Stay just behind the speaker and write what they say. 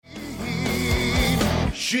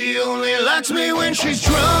She only likes me when she's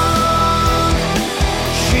drunk.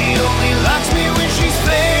 She only likes me when she's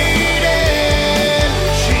faded.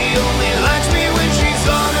 She only likes me when she's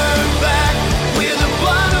on her back with a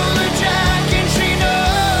bottle of Jack, and she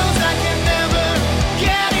knows I can never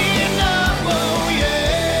get enough. Oh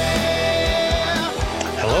yeah.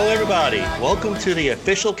 Hello everybody, welcome to the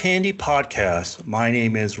Official Candy Podcast. My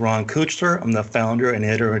name is Ron Kuchler. I'm the founder and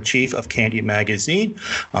editor-in-chief of Candy Magazine.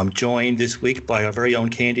 I'm joined this week by our very own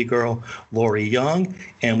candy girl, Lori Young,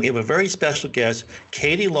 and we have a very special guest,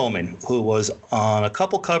 Katie Lohman, who was on a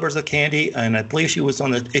couple covers of Candy, and I believe she was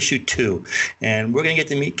on the issue 2. And we're going to get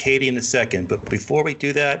to meet Katie in a second, but before we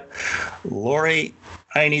do that, Lori,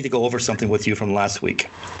 I need to go over something with you from last week.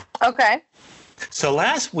 Okay. So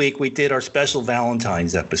last week we did our special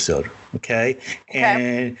Valentine's episode, okay?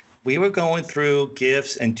 And we were going through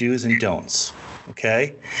gifts and do's and don'ts,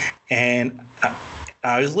 okay? And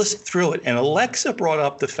I was listening through it, and Alexa brought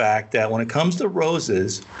up the fact that when it comes to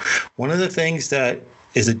roses, one of the things that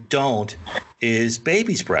is a don't is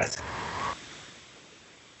baby's breath.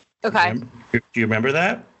 Okay. Do you remember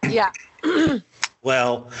that? Yeah.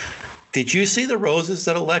 Well, did you see the roses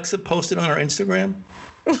that Alexa posted on her Instagram?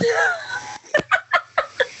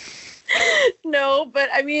 No, but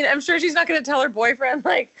I mean, I'm sure she's not going to tell her boyfriend,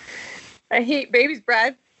 like, I hate baby's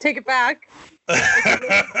breath. Take it back.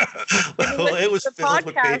 Well, it was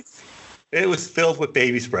filled with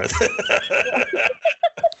baby's breath.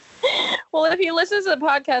 Well, if he listens to the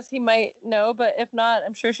podcast, he might know, but if not,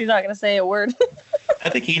 I'm sure she's not going to say a word. I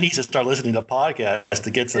think he needs to start listening to podcasts to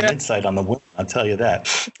get some insight on the women. I'll tell you that.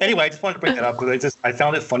 Anyway, I just wanted to bring that up because I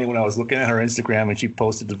found it funny when I was looking at her Instagram and she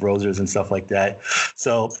posted the roses and stuff like that.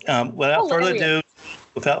 So without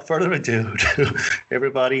further ado,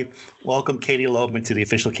 everybody, welcome Katie Lohman to the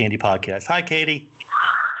Official Candy Podcast. Hi, Katie.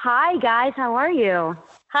 Hi, guys. How are you?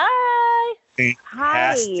 Hi.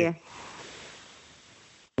 Fantastic. Hi.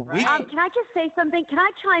 Can I just say something? Can I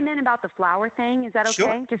chime in about the flower thing? Is that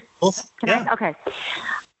okay? Sure. Okay.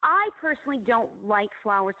 I personally don't like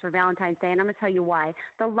flowers for Valentine's Day, and I'm going to tell you why.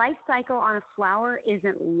 The life cycle on a flower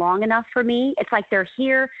isn't long enough for me. It's like they're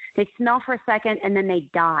here, they smell for a second, and then they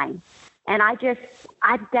die. And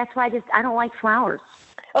that's why I don't like flowers.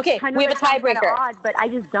 Okay, we have a tiebreaker. Odd, but I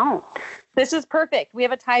just don't. This is perfect. We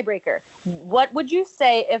have a tiebreaker. What would you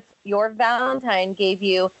say if your Valentine gave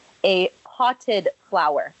you a potted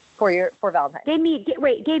flower for Valentine? Gave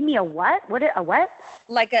me a what? A what?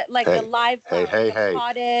 Like a live flower,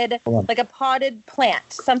 potted, like a potted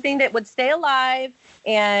plant, something that would stay alive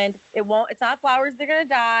and it's not flowers, they're going to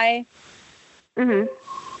die. Mhm.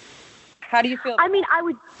 How do you feel? I mean,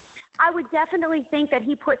 I would definitely think that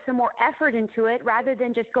he put some more effort into it rather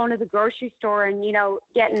than just going to the grocery store and,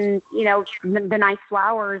 getting, the nice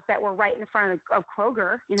flowers that were right in front of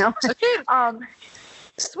Kroger, Okay.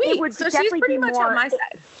 Sweet. It would so she's definitely pretty be much more, on my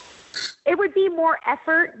side. It would be more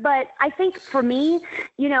effort, but I think for me,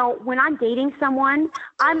 when I'm dating someone,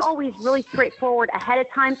 I'm always really straightforward ahead of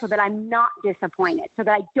time so that I'm not disappointed, so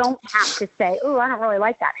that I don't have to say, oh, I don't really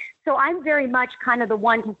like that. So I'm very much kind of the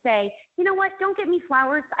one to say, you know what, don't get me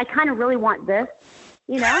flowers. I kind of really want this.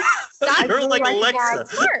 You're like Alexa.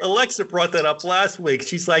 Alexa brought that up last week.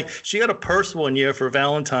 She's like, she got a purse one year for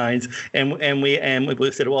Valentine's, and we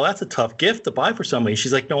said, well, that's a tough gift to buy for somebody.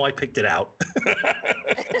 She's like, no, I picked it out.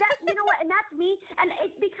 You know what? And that's me. And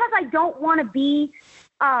it's because I don't want to be,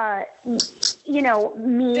 mean,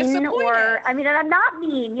 or I mean, and I'm not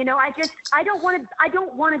mean. I don't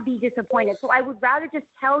want to be disappointed. So I would rather just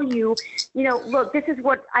tell you, look, this is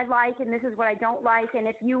what I like and this is what I don't like, and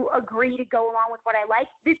if you agree to go along with what I like,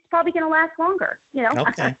 this is probably going to last longer.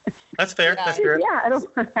 Okay, that's fair. That's fair. Yeah, I don't.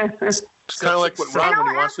 It's kind of like what Ron,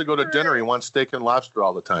 when he wants to go to dinner, he wants steak and lobster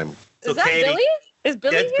all the time. Is that Katie, Billy? Is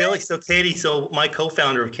Billy here? Billy. So Katie, my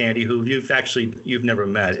co-founder of Candy, who you've never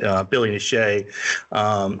met, Billy Nashay,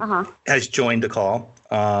 has joined the call.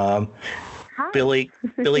 Billy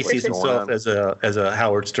sees himself as a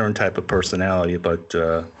Howard Stern type of personality, but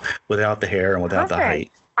without the hair and without the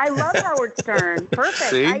height. I love Howard Stern.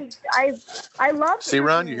 Perfect. See? I love. See,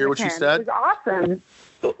 Ron, you hear what she said? It was awesome.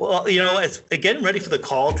 Well, as getting ready for the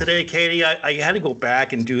call today, Katie, I had to go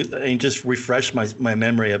back and just refresh my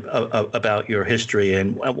memory about your history.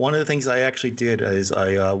 And one of the things I actually did is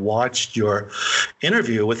I watched your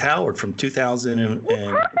interview with Howard from 2000 and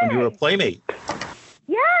when you were a Playmate.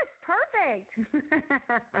 Yes, perfect.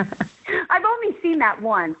 I've only seen that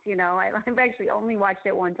once, I've actually only watched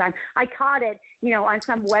it one time. I caught it, on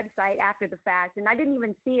some website after the fact, and I didn't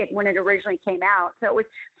even see it when it originally came out. So it was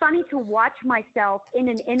funny to watch myself in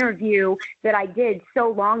an interview that I did so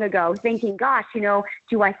long ago, thinking, gosh,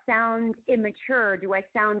 do I sound immature? Do I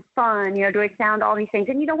sound fun? Do I sound all these things?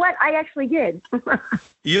 And you know what? I actually did.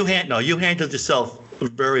 You handled yourself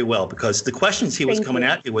very well, because the questions he was coming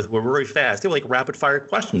at you with were very fast. They were like rapid fire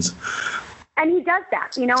questions. And he does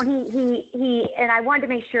that, and I wanted to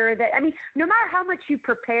make sure that, no matter how much you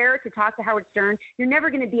prepare to talk to Howard Stern, you're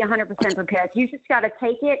never going to be 100% prepared. You just got to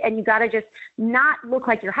take it, and you got to just not look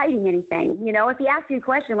like you're hiding anything. If he asks you a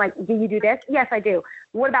question like, do you do this? Yes, I do.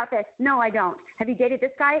 What about this? No, I don't. Have you dated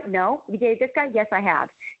this guy? No. Have you dated this guy? Yes, I have.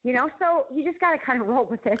 So you just got to kind of roll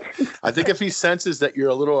with it. I think if he senses that you're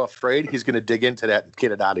a little afraid, he's going to dig into that and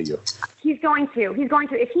get it out of you. He's going to.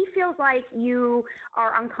 If he feels like you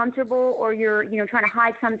are uncomfortable, or you're, trying to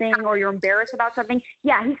hide something, or you're embarrassed about something,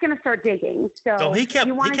 yeah, he's going to start digging. So he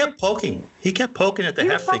kept poking. He kept poking at the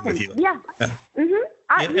half thing with you. Yeah.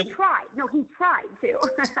 Mm-hmm. He tried. No, he tried to.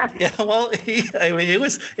 Yeah, well,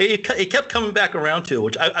 it kept coming back around to,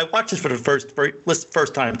 which I watched this for the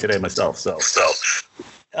first time today myself. So.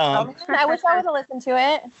 I wish I would have listened to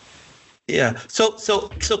it. Yeah. So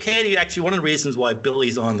Candy, actually, one of the reasons why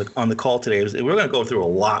Billy's on the call today is we're going to go through a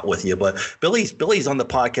lot with you, but Billy's on the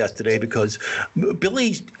podcast today because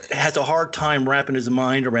Billy has a hard time wrapping his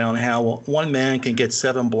mind around how one man can get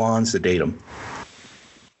 7 blondes to date him.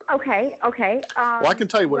 Okay. Well, I can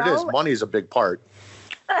tell you what it is. Money is a big part.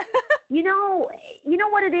 You know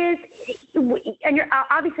what it is, and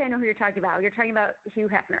obviously I know who you're talking about. You're talking about Hugh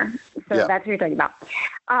Hefner, so yeah. That's who you're talking about.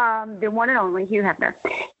 The one and only Hugh Hefner.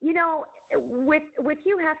 With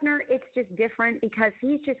Hugh Hefner, it's just different because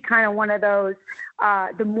he's just kind of one of those.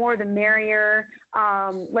 The more, the merrier.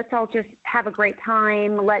 Let's all just have a great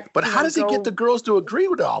time. But how does he get the girls to agree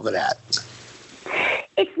with all of that?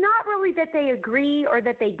 It's not really that they agree or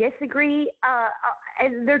that they disagree.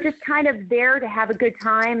 And they're just kind of there to have a good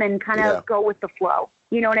time and kind of go with the flow.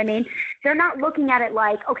 You know what I mean? They're not looking at it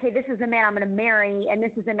like, okay, this is the man I'm going to marry, and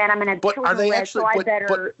this is the man I'm going to have children with, so I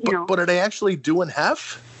better, But are they actually doing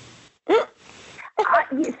Hef?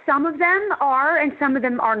 Some of them are, and some of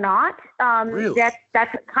them are not. Really?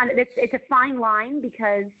 That's kind of it's a fine line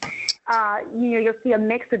because you'll see a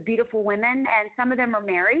mix of beautiful women, and some of them are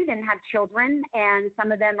married and have children, and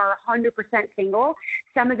some of them are 100% single.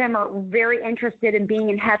 Some of them are very interested in being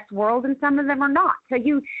in Hef's world, and some of them are not. So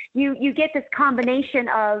you get this combination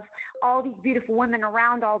of all these beautiful women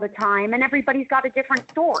around all the time, and everybody's got a different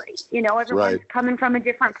story. Everyone's coming from a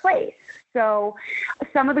different place. So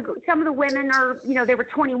some of the women are, they were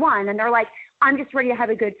 21 and they're like, I'm just ready to have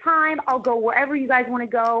a good time. I'll go wherever you guys want to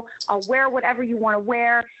go. I'll wear whatever you want to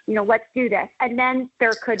wear. Let's do this. And then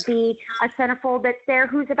there could be a centerfold that's there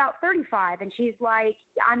who's about 35 and she's like,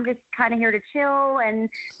 I'm just kind of here to chill and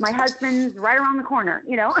my husband's right around the corner,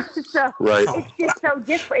 So It's just so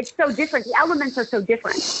different. It's so different. The elements are so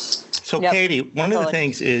different. So, yep. Katie, one of the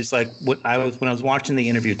things is like when I was watching the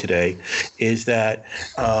interview today, is that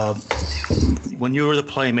when you were the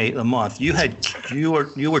Playmate of the Month, you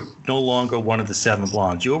were no longer one of the 7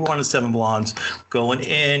 blondes. You were one of the 7 blondes going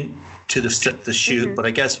in to the shoot, mm-hmm. But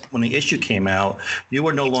I guess when the issue came out, you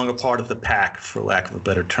were no longer part of the pack, for lack of a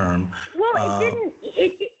better term. Well,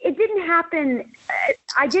 it didn't happen.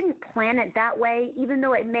 I didn't plan it that way, even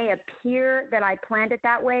though it may appear that I planned it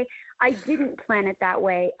that way. I didn't plan it that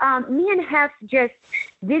way. Me and Hef just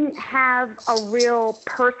didn't have a real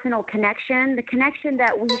personal connection. The connection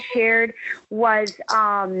that we shared was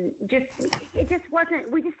it just wasn't,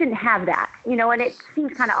 we just didn't have that, and it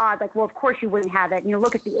seems kind of odd. Like, well, of course you wouldn't have it.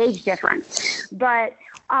 Look at the age difference. But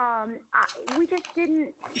we just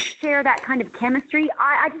didn't share that kind of chemistry.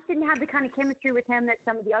 I just didn't have the kind of chemistry with him that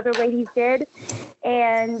some of the other ladies did.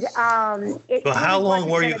 And how long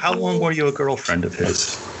were you a girlfriend of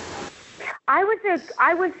his? I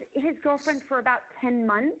was his girlfriend for about 10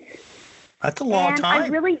 months. That's a long time. I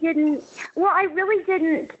really didn't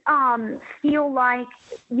feel like,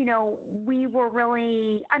 we were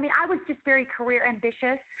really, I was just very career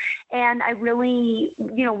ambitious, and I really,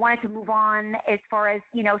 wanted to move on as far as,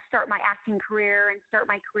 start my acting career and start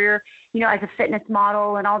my career, as a fitness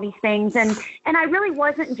model and all these things. And I really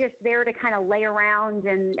wasn't just there to kind of lay around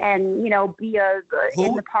and be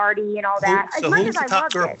in the party and all that. So as much as I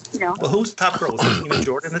loved it, Well, who's the top girl? Was it Nina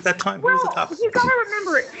Jordan at that time? Well, you got to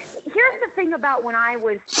remember, here's the thing about when I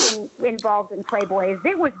was involved in Playboy is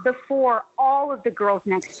it was before all of the girls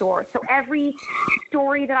next door. So every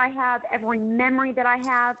story that I have, every memory that I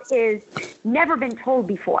have is never been told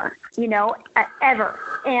before, ever.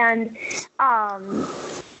 And,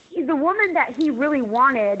 the woman that he really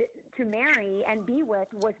wanted to marry and be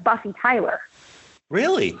with was Buffy Tyler.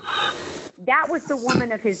 Really? That was the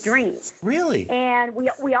woman of his dreams. Really? And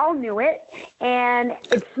we all knew it. And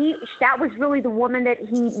that was really the woman that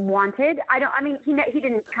he wanted. He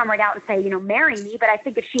didn't come right out and say, marry me. But I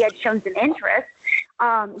think if she had shown some interest,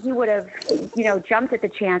 he would have, jumped at the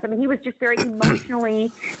chance. I mean, he was just very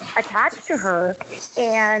emotionally attached to her.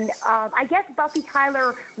 And I guess Buffy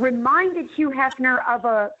Tyler reminded Hugh Hefner of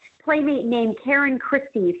a playmate named Karen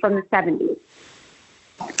Christie from the 70s.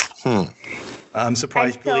 I'm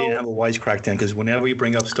surprised Billy didn't have a wisecrack then, because whenever you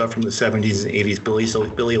bring up stuff from the 70s and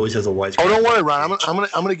 80s, Billy always has a wisecrack. Oh, don't worry, Ron. I'm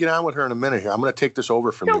gonna get on with her in a minute here. I'm gonna take this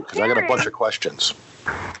over from you because I got a bunch of questions.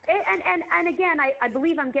 And again, I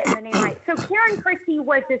believe I'm getting the name right. So Karen Christie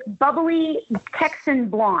was this bubbly Texan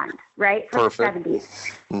blonde, right, from Perfect. the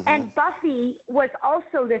 70s. Mm-hmm. And Buffy was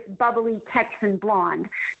also this bubbly Texan blonde.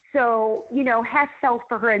 So, Hess fell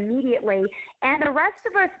for her immediately. And the rest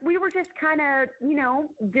of us, we were just kind of,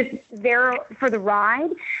 just there for the ride.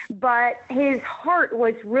 But his heart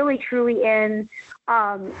was really, truly in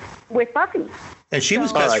with Buffy. And she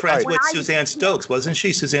was best friends with Suzanne Stokes, wasn't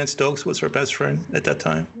she? Suzanne Stokes was her best friend at that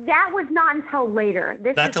time? That was not until later.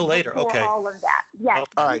 Not until later, okay. All of that. Yes.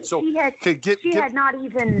 All right, so she had not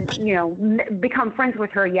even, become friends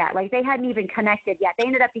with her yet. Like, they hadn't even connected yet. They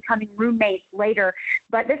ended up becoming roommates later,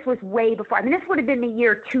 but this was way before. I mean, this would have been the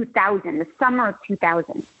year 2000, the summer of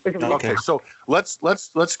 2000. Okay, so let's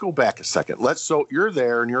go back a second. So you're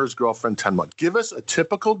there and you're his girlfriend 10 months. Give us a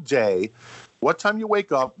typical day. What time you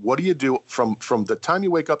wake up? What do you do from the time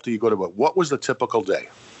you wake up till you go to bed? What was the typical day?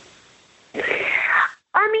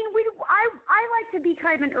 I mean, I like to be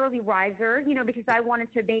kind of an early riser, because I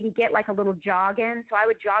wanted to maybe get like a little jog in. So I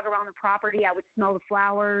would jog around the property. I would smell the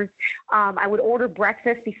flowers. I would order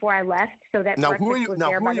breakfast before I left, so that who are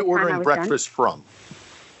you ordering breakfast from?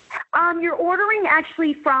 You're ordering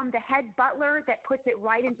actually from the head butler that puts it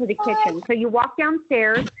right into the kitchen. So you walk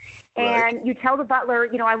downstairs and you tell the butler,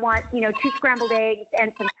 I want, 2 scrambled eggs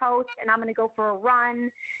and some toast, and I'm going to go for a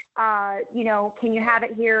run. Can you have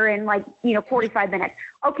it here in 45 minutes?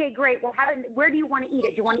 Okay, great. Well, where do you want to eat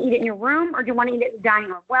it? Do you want to eat it in your room or do you want to eat it in the dining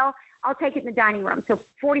room? Well, I'll take it in the dining room. So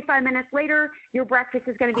 45 minutes later, your breakfast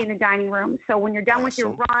is going to be in the dining room. So when you're done with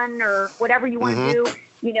your run or whatever you want to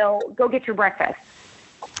do, go get your breakfast.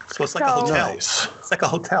 So it's like a hotel. Nice. It's like a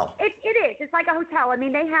hotel. It is. It's like a hotel. I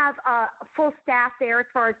mean, they have full staff there as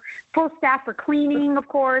far as full staff for cleaning, of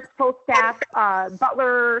course, full staff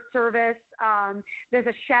butler service. There's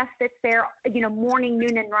a chef that's there, morning,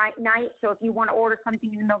 noon, and night. So if you want to order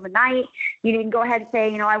something in the middle of the night, you can go ahead and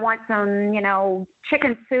say, I want some,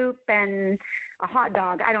 chicken soup and a hot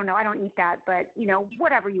dog. I don't know. I don't eat that, but,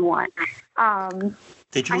 whatever you want.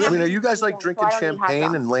 Did you? Are you guys like drinking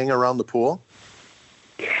champagne and laying around the pool?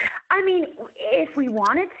 I mean, if we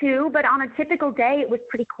wanted to, but on a typical day, it was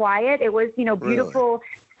pretty quiet. It was, beautiful,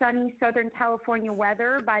 sunny Southern California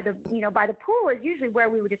weather by the pool is usually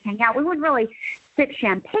where we would just hang out. We wouldn't really sip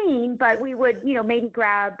champagne, but we would, maybe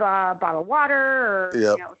grab a bottle of water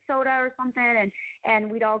or, soda or something.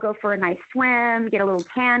 And we'd all go for a nice swim, get a little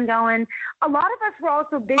tan going. A lot of us were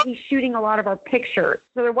also busy shooting a lot of our pictures.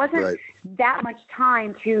 So there wasn't that much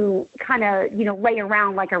time to kind of, lay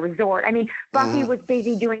around like a resort. I mean, Buffy was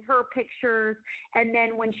busy doing her pictures. And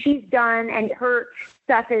then when she's done and her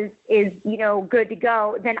stuff is good to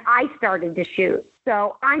go, then I started to shoot.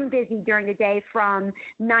 So I'm busy during the day from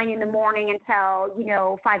 9 in the morning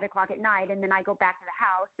until, 5 o'clock at night. And then I go back to the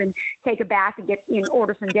house and take a bath and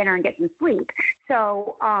order some dinner and get some sleep.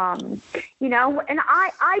 So, and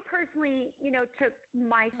I personally, took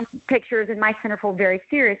my pictures and my centerfold very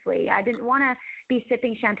seriously. I didn't want to be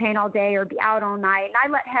sipping champagne all day or be out all night. And I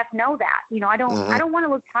let Hef know that, I don't want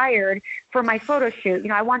to look tired for my photo shoot.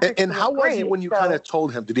 I want this and how was he when you kind of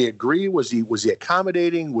told him? Did he agree? Was he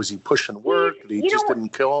accommodating? Was he pushing work? Did he just didn't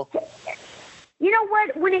kill? You know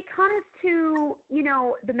what? When it comes to,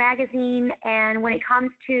 the magazine and when it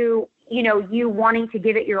comes to, you wanting to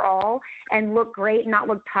give it your all and look great and not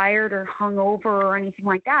look tired or hungover or anything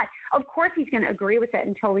like that, of course he's going to agree with it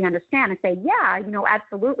and totally understand and say, yeah,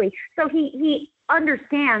 absolutely. So he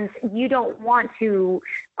understands you don't want to,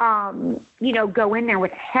 go in there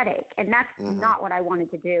with a headache. And that's not what I wanted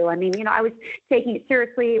to do. I mean, I was taking it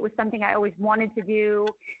seriously. It was something I always wanted to do.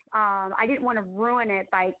 I didn't want to ruin it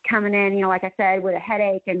by coming in, like I said, with a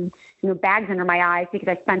headache and, bags under my eyes because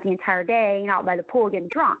I spent the entire day, out by the pool getting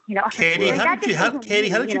drunk, Katie, how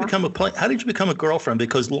did you become a girlfriend?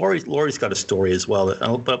 Because Lori's got a story as well.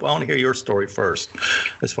 But I want to hear your story first,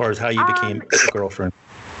 as far as how you became a girlfriend.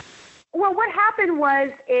 Well, what happened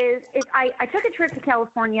was I took a trip to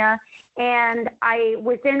California And I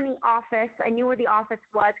was in the office. I knew where the office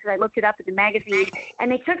was because I looked it up in the magazine.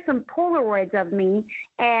 And they took some Polaroids of me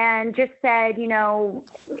and just said,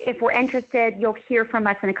 if we're interested, you'll hear from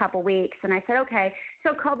us in a couple weeks. And I said, okay.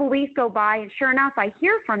 So a couple weeks go by, and sure enough, I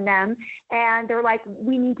hear from them, and they're like,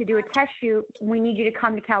 we need to do a test shoot. We need you to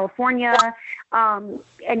come to California, and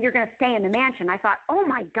you're going to stay in the mansion. I thought, oh,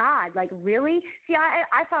 my God, like, really? See,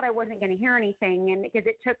 I thought I wasn't going to hear anything, and because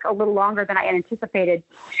it took a little longer than I had anticipated.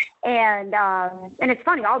 And it's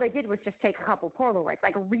funny, all they did was just take a couple Polaroids,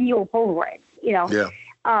 like real Polaroids, Yeah.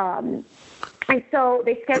 And so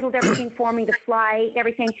they scheduled everything for me, the flight,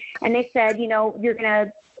 everything. And they said, you're going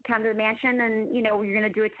to come to the mansion and, you're going to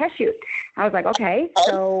do a test shoot. I was like, okay.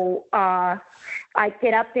 So I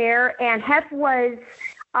get up there, and Hef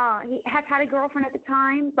had a girlfriend at the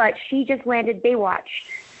time, but she just landed Baywatch.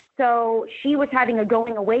 So she was having a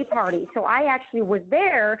going away party. So I actually was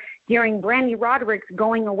there during Brandy Roderick's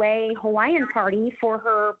going away Hawaiian party for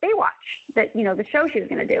her Baywatch, the show she was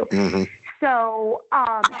going to do. Mm-hmm. So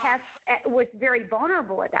Hef was very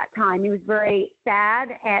vulnerable at that time. He was very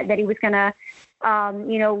sad that he was going to,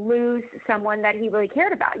 lose someone that he really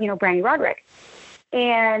cared about, Brandy Roderick.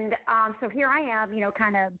 And so here I am,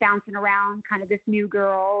 kind of bouncing around, kind of this new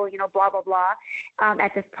girl, blah, blah, blah,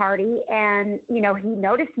 at this party. And, he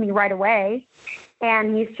noticed me right away.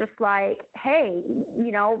 And he's just like, hey,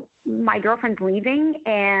 my girlfriend's leaving,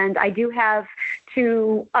 and I do have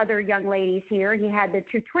 2 other young ladies here. He had the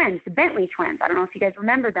 2 twins, the Bentley twins. I don't know if you guys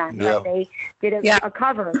remember them. Yeah. But they did a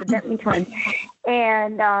cover of the Bentley twins.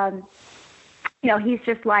 And, he's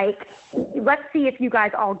just like, let's see if you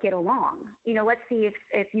guys all get along. Let's see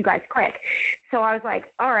if you guys click. So I was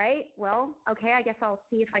like, all right, well, okay, I guess I'll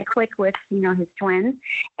see if I click with, his twins.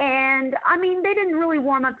 And I mean, they didn't really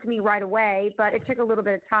warm up to me right away, but it took a little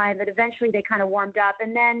bit of time, but eventually they kind of warmed up.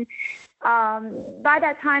 And then by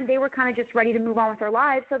that time they were kind of just ready to move on with their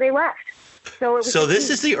lives. So they left. So this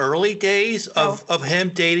is the early days of him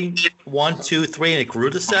dating 1, 2, 3, and it grew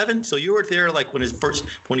to 7. So you were there like when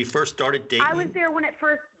he first started dating. I was there when it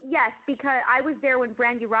first, yes, because I was there when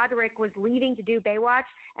Brandy Roderick was leaving to do Baywatch,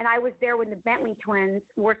 and I was there when the Bentley twins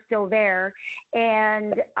were still there,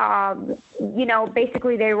 and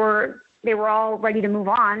basically they were all ready to move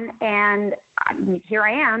on, and here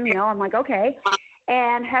I am, I'm like, okay.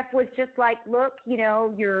 And Hef was just like, look,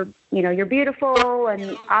 you're beautiful,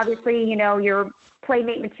 and obviously, you're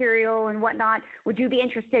playmate material and whatnot. Would you be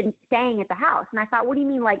interested in staying at the house? And I thought, what do you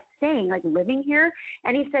mean, like staying, like living here?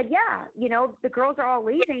 And he said, yeah, the girls are all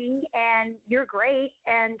leaving, and you're great,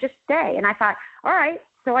 and just stay. And I thought, all right.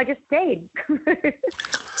 So I just stayed.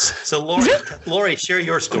 So Lori, share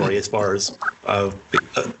your story as far as a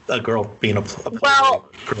girl being a well.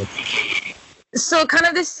 Girl. So kind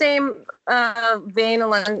of the same vein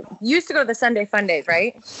along. You used to go to the Sunday Fun Days,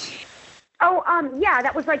 right? Oh, yeah.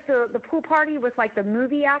 That was like the pool party with like the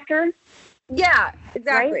movie after. Yeah,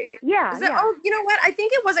 exactly. Right? Yeah, yeah. Oh, you know what? I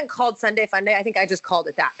think it wasn't called Sunday Fun Day. I think I just called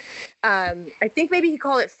it that. I think maybe he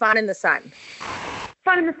called it Fun in the Sun.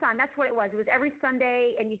 Fun in the Sun. That's what it was. It was every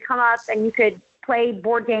Sunday, and you come up and you could play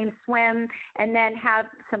board games, swim, and then have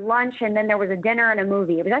some lunch, and then there was a dinner and a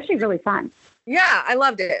movie. It was actually really fun. Yeah, I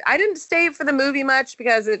loved it. I didn't stay for the movie much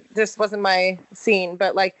because it just wasn't my scene.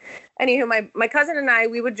 But anywho, my cousin and I,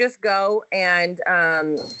 we would just go, and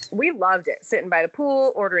we loved it. Sitting by the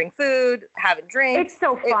pool, ordering food, having drinks. It's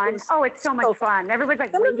so fun. It's so much fun. Everybody's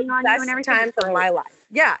like waiting on you and everything. Times of my life.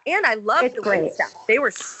 Yeah, and I loved the great stuff. They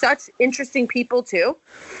were such interesting people too.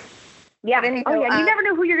 Yeah. You never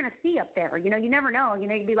know who you're going to see up there. You never know.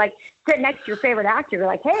 You'd be like sitting next to your favorite actor. You're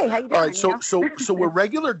like, hey, how you doing? All right. So were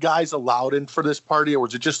regular guys allowed in for this party, or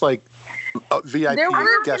was it just like VIP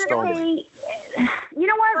guest only? You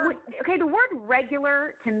know what? Okay. The word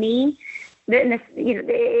regular to me,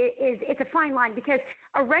 it's a fine line, because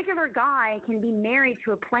a regular guy can be married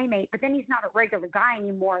to a playmate, but then he's not a regular guy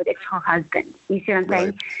anymore. It's her husband. You see what I'm saying?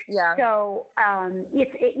 Right. Yeah. So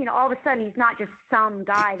all of a sudden he's not just some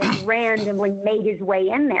guy that randomly made his way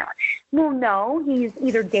in there. Well, no, he's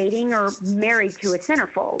either dating or married to a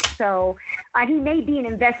centerfold. So he may be an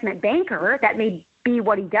investment banker. That may be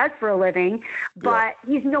what he does for a living, but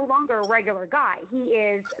he's no longer a regular guy. He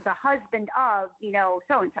is the husband of,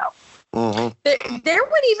 so-and-so. Mm-hmm. There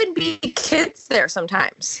would even be kids there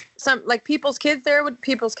sometimes. Some people's kids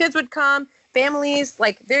would come, families.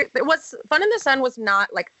 It was Fun in the Sun was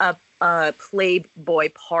not like a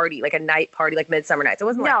Playboy party, like a night party, like Midsummer Nights. It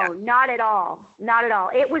wasn't like that. No, not at all. Not at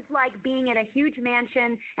all. It was like being in a huge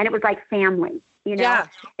mansion, and it was like family. You know, Yeah.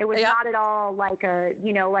 it was Yeah. not at all like a,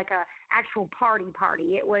 like a actual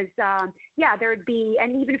party. It was, there'd be,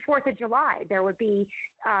 and even 4th of July, there would be,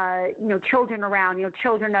 children around,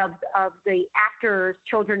 children of the actors,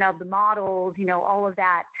 children of the models, all of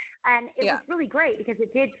that. And it was really great because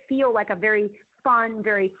it did feel like a very fun,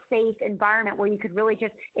 very safe environment where you could really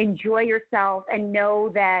just enjoy yourself and know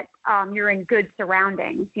that you're in good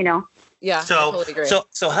surroundings, Yeah. I So, totally agree.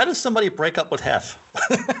 so how does somebody break up with Hef?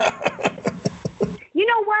 You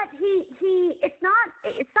know what? It's not,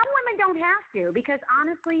 some women don't have to, because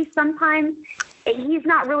honestly, sometimes he's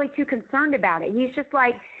not really too concerned about it. He's just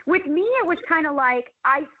like, with me, it was kind of like,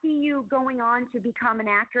 I see you going on to become an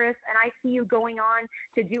actress, and I see you going on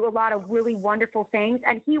to do a lot of really wonderful things.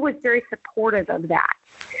 And he was very supportive of that.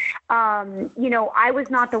 I was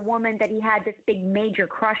not the woman that he had this big major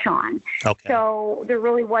crush on. Okay. So there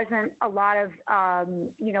really wasn't a lot of,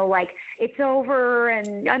 like, it's over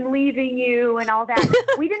and I'm leaving you and all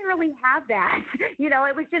that. We didn't really have that.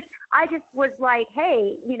 It was just, I just was like,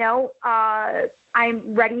 hey,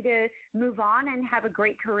 I'm ready to move on and have a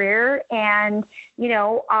great career. And,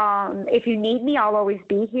 if you need me, I'll always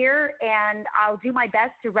be here, and I'll do my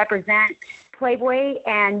best to represent Playboy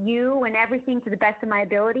and you and everything to the best of my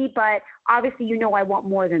ability. But obviously, I want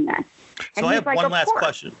more than this. So I have one last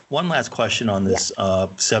question. One last question on this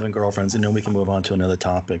 7 girlfriends, and then we can move on to another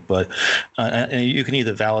topic. But and you can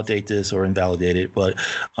either validate this or invalidate it. But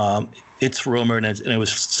it's rumored, and it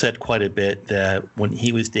was said quite a bit, that when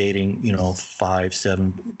he was dating, 5,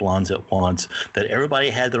 7 blondes at once, that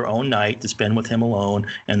everybody had their own night to spend with him alone,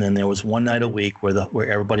 and then there was one night a week where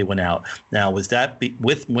everybody went out. Now, was that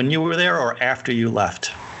when you were there or after you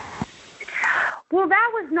left? Well,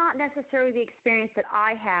 that was not necessarily the experience that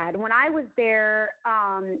I had. When I was there,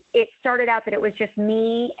 it started out that it was just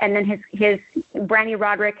me, and then his Brandy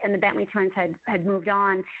Roderick and the Bentley twins had moved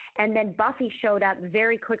on. And then Buffy showed up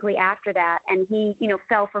very quickly after that, and he,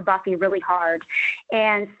 fell for Buffy really hard.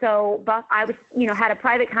 And so I was, had a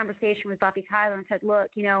private conversation with Buffy Tyler and said,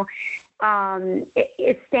 look,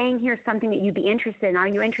 is staying here something that you'd be interested in? Are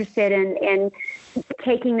you interested in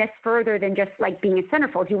taking this further than just like being a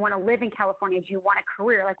centerfold? Do you want to live in California? Do you want a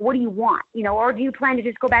career? Like, what do you want? Or do you plan to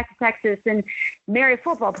just go back to Texas and marry a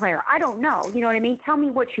football player? I don't know. You know what I mean? Tell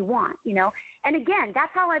me what you want, And again,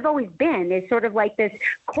 that's how I've always been, is sort of like this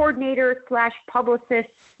coordinator / publicist,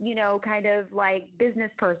 kind of like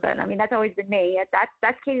business person. I mean, that's always been me.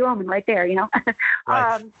 That's Katie Lohman right there,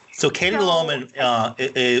 Right. So Katie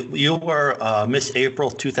Lohman, you were Miss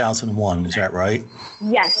April 2001, is that right?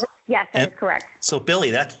 Yes, that is correct. So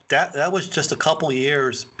Billy, that was just a couple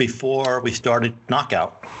years before we started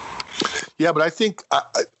Knockout. Yeah, but I think a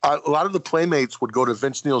lot of the Playmates would go to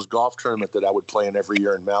Vince Neil's golf tournament that I would play in every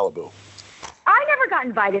year in Malibu. I never got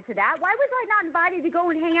invited to that. Why was I not invited to go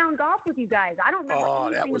and hang out and golf with you guys? I don't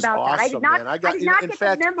remember anything about awesome, that. I did not, man. I did not get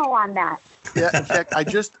the memo on that. Yeah, in fact, I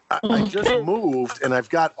just moved, and I've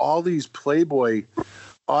got all these Playboy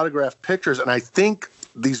autographed pictures, and I think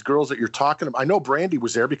these girls that you're talking about, I know Brandy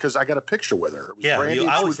was there because I got a picture with her. Yeah, Brandy,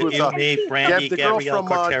 I was with the Brandy, girl Gabrielle from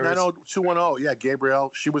Carteris. 90210. Yeah,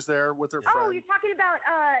 Gabrielle. She was there with her friend. Oh, you're talking about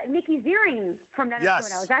Nikki Ziering from 90210.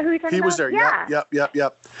 Yes. Is that who you're talking about? He was there. Yeah.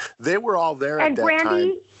 Yep. They were all there and at that Brandy,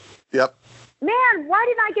 time. Yep. Man, why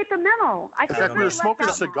didn't I get the memo? In fact, we were smoking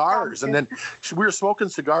cigars, and then we were smoking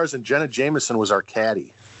cigars, and Jenna Jameson was our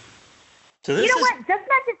caddy. So what? Doesn't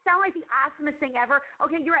that just sound like the awesomest thing ever?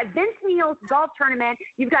 Okay, you're at Vince Neil's golf tournament.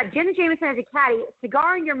 You've got Jenna Jameson as a caddy,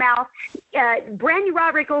 cigar in your mouth, Brandy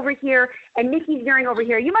Roderick over here, and Nikki Ziering over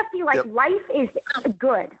here. You must be like, life is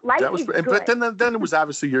good. Life is good. But then it was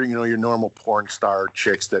obviously your normal porn star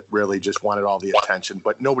chicks that really just wanted all the attention,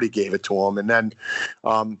 but nobody gave it to them. And then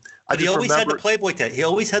he always had the Playboy table. He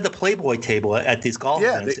always had the Playboy table at these golf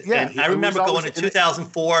events. And I remember going in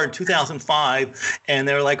 2004 and 2005, and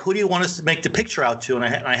they were like, "Who do you want us to make the picture out to?" And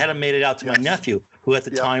I had him made it out to my nephew, who at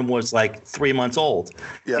the time was like 3 months old.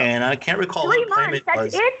 Yeah. And I can't recall 3 who the months. Playmate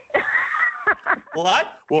was. That's it.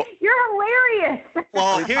 What? Well, you're hilarious.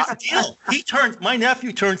 Well, here's the deal. My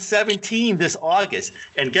nephew turned 17 this August,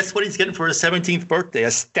 and guess what he's getting for his 17th birthday?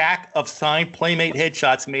 A stack of signed Playmate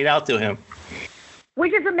headshots made out to him.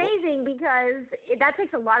 Which is amazing because that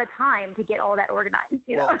takes a lot of time to get all that organized.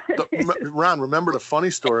 Ron, remember the funny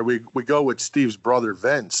story? We go with Steve's brother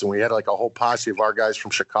Vince, and we had like a whole posse of our guys from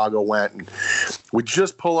Chicago went, and we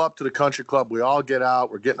just pull up to the country club. We all get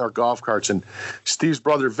out. We're getting our golf carts, and Steve's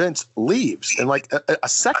brother Vince leaves in like a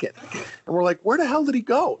second, and we're like, "Where the hell did he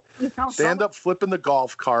go?" They end up flipping the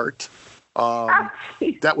golf cart.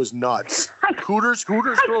 That was nuts. Hooters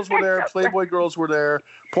girls were there. Playboy girls were there.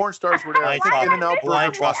 Porn stars were there. I think In-N-Out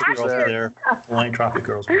Hawaiian Burger Tropic was girls were there. Hawaiian Tropic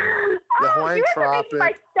girls were there. The Hawaiian Tropic.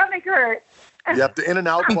 My stomach hurt. Yep, the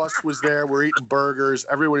In-N-Out bus was there. We're eating burgers.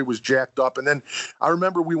 Everybody was jacked up. And then I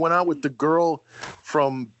remember we went out with the girl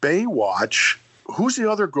from Baywatch. Who's the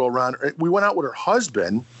other girl around? We went out with her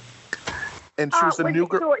husband, and she was the new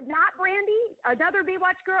girl. So not Brandy, another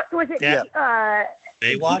Baywatch girl. Was it? Yeah.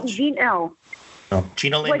 Baywatch? No. No.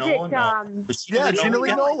 Gina Lee Was Nolan? it, No. Was Gina Yeah, Lee Gina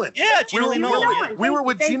Lee Nolan. Yeah, Gina Lee Nolan. Yeah. We were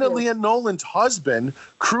with Thank Gina you. Lee and Nolan's husband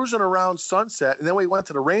cruising around Sunset, and then we went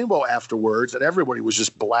to the Rainbow afterwards, and everybody was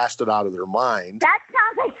just blasted out of their mind. That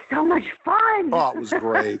sounds like so much fun. Oh, it was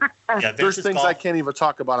great. Yeah, There's Vince's things golf, I can't even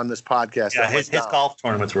talk about on this podcast. Yeah, that his went down. golf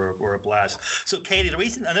tournaments were a blast. So, Katie,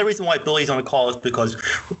 another reason why Billy's on the call is because,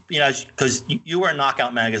 because you were in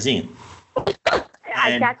Knockout magazine.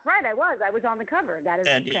 That's right. I was on the cover. That is.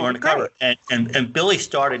 And you were on the cover. Right. And Billy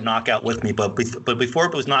started Knockout with me, but before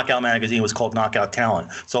it was Knockout Magazine, it was called Knockout Talent.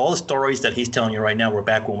 So all the stories that he's telling you right now were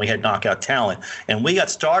back when we had Knockout Talent. And we got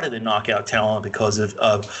started in Knockout Talent because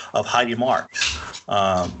of Heidi Marks.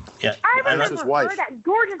 I remember his wife. her, that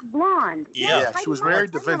gorgeous blonde. Yeah, she was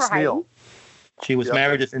married to Vince Neil. She was Yep.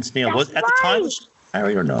 married to Vince Neil. That's Was at the time right. was she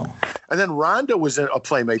married or no? And then Rhonda was a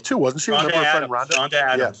playmate too, wasn't she? Remember her friend Rhonda? Rhonda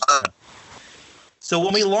Adams. Yes. So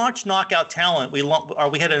when we launched Knockout Talent, we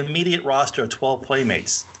had an immediate roster of 12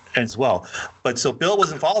 playmates as well. But so Bill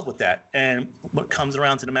was involved with that. And what comes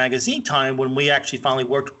around to the magazine time, when I finally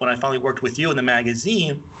worked with you in the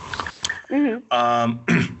magazine, we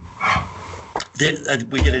did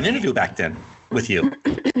an interview back then with you,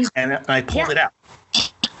 and I pulled it out.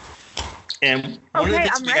 And one of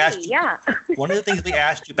the things we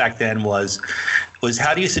asked you back then was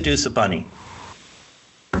how do you seduce a bunny?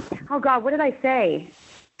 Oh God, what did I say?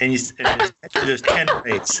 And there's 10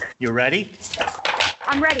 ways. You ready?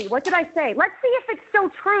 I'm ready. What did I say? Let's see if it's still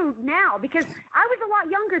true now, because I was a lot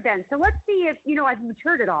younger then. So let's see if I've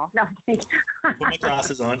matured at all. No, I'm kidding. Put my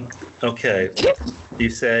glasses on. Okay. You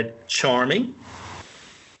said charming.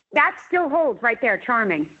 That still holds right there.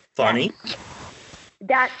 Charming. Funny.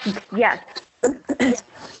 Yes.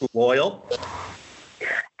 Loyal.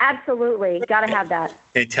 Absolutely. Gotta have that.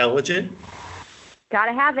 Intelligent.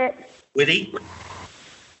 Gotta have it. Witty.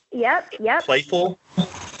 Yep. Playful.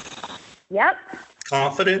 Yep.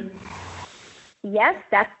 Confident. Yes.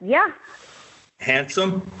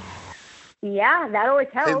 Handsome. Yeah, that always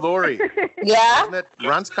helps. Hey, Lori. Yeah.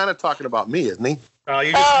 Ron's kind of talking about me, isn't he?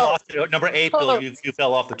 You just lost it. Number 8, Bill. You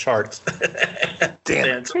fell off the charts.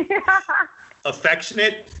 Damn it.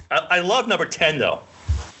 Affectionate. I love number 10, though.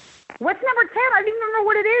 What's number 10? I don't even remember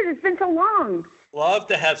what it is. It's been so long. Love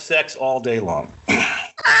to have sex all day long.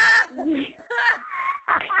 You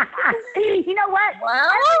know what? Well?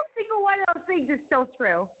 Every single one of those things is still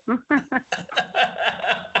true.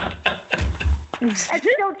 It's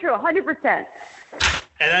still true, 100%.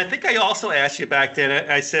 And I think I also asked you back then,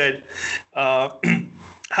 I said, how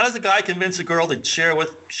does a guy convince a girl to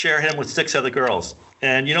share him with 6 other girls?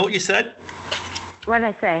 And you know what you said? What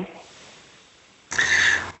did I say?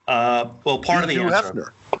 Well, part of the Hugh answer.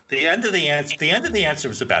 Hefner. The end of the answer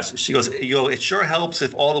was the best. She goes, it sure helps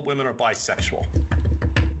if all the women are bisexual.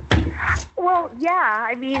 Well, yeah.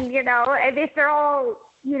 I mean, and if they're all,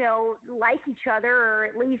 like each other, or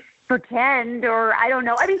at least pretend, or I don't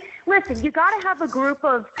know. I mean, listen, you got to have a group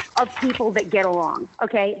of people that get along.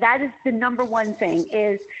 Okay, that is the number one thing.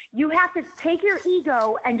 Is you have to take your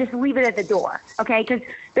ego and just leave it at the door. Okay, because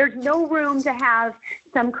there's no room to have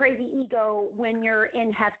some crazy ego when you're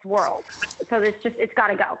in Hef's world. So it's got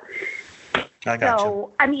to go. I got you.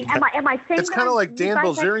 So I mean, am I saying It's kind of like Dan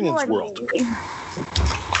Bilzerian's world.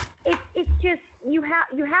 It's just you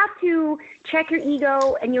have to check your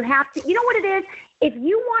ego, and you have to. You know what it is? If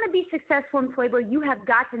you want to be successful in Playboy, you have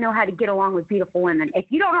got to know how to get along with beautiful women. If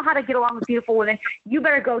you don't know how to get along with beautiful women, you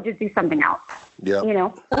better go just do something else. Yep.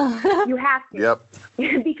 You have to.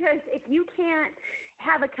 Yep. Because if you can't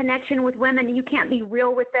have a connection with women, you can't be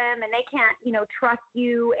real with them, and they can't, trust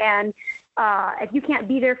you, and if you can't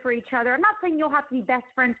be there for each other, I'm not saying you'll have to be best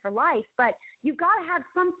friends for life, but you've got to have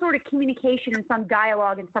some sort of communication and some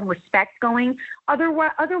dialogue and some respect going.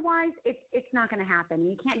 Otherwise, it's not going to happen.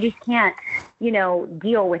 You can't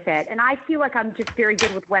deal with it. And I feel like I'm just very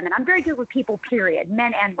good with women. I'm very good with people, period,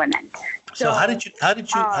 men and women. So how did you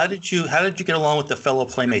get along with the fellow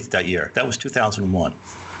playmates that year? That was 2001.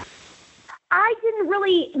 I didn't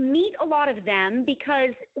really meet a lot of them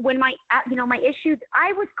because when my issues,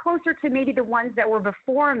 I was closer to maybe the ones that were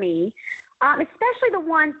before me. especially the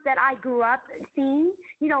ones that I grew up seeing.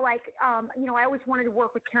 I always wanted to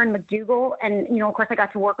work with Karen McDougal, and of course I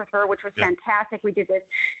got to work with her, which was fantastic. We did this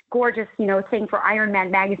gorgeous, thing for Iron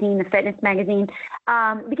Man magazine, the fitness magazine,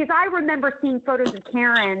 because I remember seeing photos of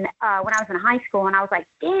Karen when I was in high school, and I was like,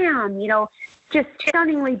 damn, just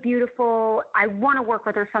stunningly beautiful. I want to work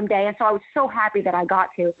with her someday, and so I was so happy that I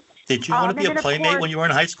got to. Did you want to be a playmate when you were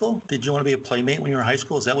in high school? Did you want to be a playmate when you were in high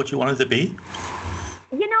school? Is that what you wanted to be?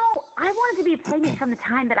 I wanted to be a playmate from the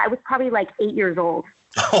time that I was probably like 8 years old.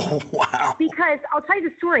 Oh, wow. Because I'll tell you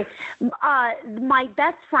the story. My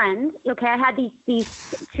best friend, I had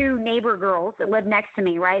these two neighbor girls that lived next to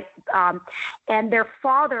me, right? And their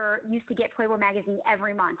father used to get Playboy magazine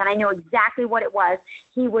every month, and I know exactly what it was.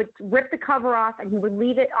 He would rip the cover off, and he would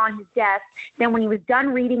leave it on his desk. Then when he was done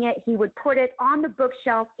reading it, he would put it on the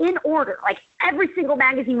bookshelf in order. Like every single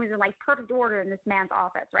magazine was in like perfect order in this man's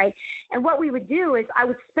office, right? And what we would do is I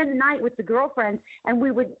would spend the night with the girlfriends, and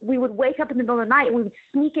we would wake up in the middle of the night, and we would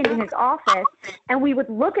sneak into his office, and we would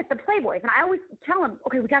look at the Playboys. And I always tell him,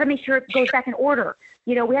 okay, we got to make sure it goes back in order.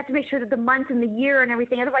 We have to make sure that the month and the year and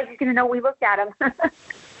everything, otherwise he's going to know we looked at him.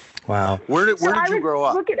 Wow. Where did you grow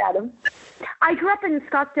up? Looking at him. I grew up in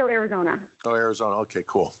Scottsdale, Arizona. Oh, Arizona. Okay,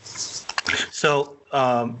 cool. So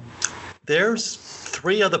there's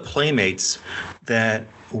 3 other playmates that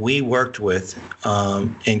we worked with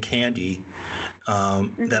in Candy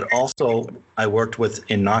that also I worked with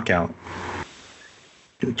in Knockout.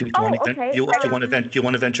 Do you want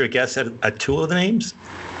to venture a guess at 2 of the names?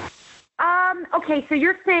 Okay, so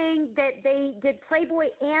you're saying that they did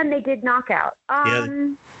Playboy and they did Knockout.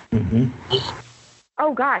 Oh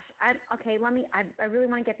gosh. I really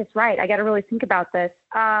want to get this right. I got to really think about this.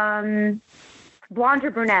 Blonde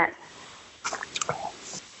or brunette?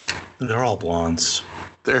 They're all blondes.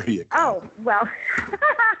 There you go. Oh, well.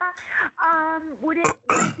 Would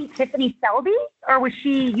it be Tiffany Selby, or was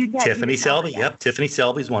she? Tiffany Selby. Yep, Tiffany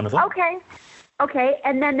Selby's one of them. Okay,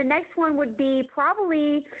 and then the next one would be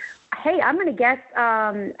probably. Hey, I'm going to guess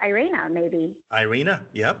Irina, maybe. Irina.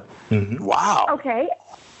 Yep. Mm-hmm. Wow. Okay.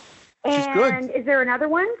 She's good. And is there another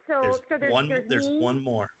one? There's one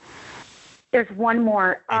more. There's one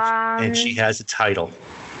more. And she has a title.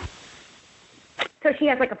 So she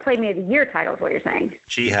has like a Playmate of the Year title is what you're saying?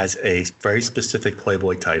 She has a very specific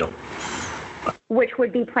Playboy title. Which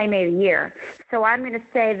would be Playmate of the Year. So I'm going to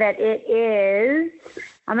say that it is,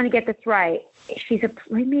 I'm going to get this right. She's a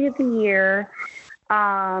Playmate of the Year.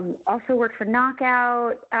 Also worked for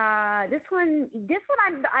Knockout. This one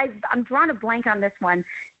I'm drawing a blank on this one.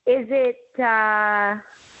 Is it,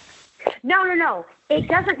 no. It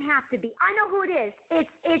doesn't have to be. I know who it is.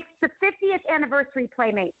 It's the 50th anniversary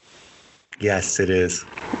Playmate. Yes, it is.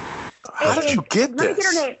 How did you get this? Let me get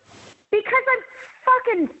her name. Because I'm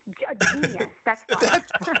fucking a genius. That's why. That's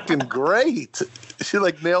fucking great. She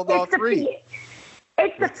nailed all 3.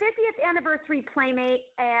 It's the 50th anniversary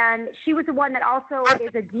Playmate, and she was the one that also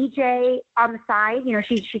is a DJ on the side.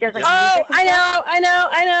 She does like. Oh, I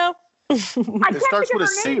know. It starts with a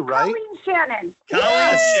C, right? Colleen Shannon.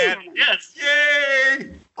 Colleen Shannon. Yes. Yay!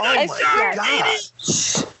 Oh my God.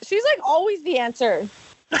 She's always the answer.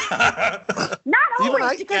 Not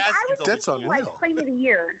always, because I was that's unreal. Playmate of the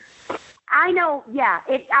Year. I know, yeah.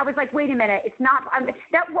 I was like, wait a minute. It's not.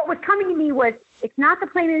 What was coming to me was, it's not the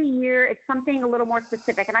Playmate of the Year. It's something a little more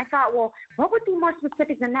specific. And I thought, well, what would be more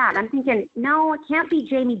specific than that? And I'm thinking, no, it can't be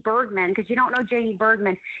Jamie Bergman, because you don't know Jamie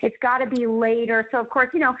Bergman. It's got to be later. So, of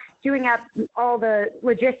course, doing up all the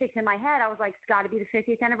logistics in my head, I was like, it's got to be the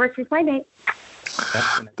 50th anniversary Playmate.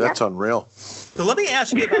 That's unreal. So let me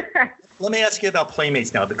ask you about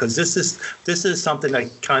Playmates now, because this is something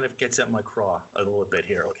that kind of gets at my craw a little bit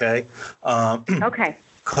here. Okay. Okay.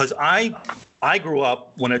 Because I grew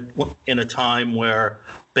up in a time where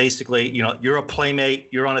basically, you're a Playmate,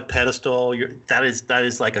 you're on a pedestal. That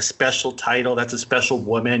is like a special title. That's a special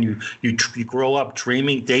woman. You grow up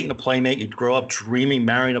dreaming dating a Playmate. You grow up dreaming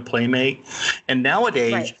marrying a Playmate. And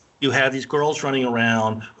nowadays. Right. You have these girls running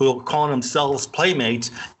around who are calling themselves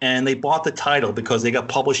Playmates, and they bought the title because they got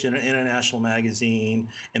published in an international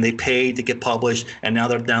magazine, and they paid to get published, and now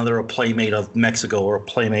they're a Playmate of Mexico, or a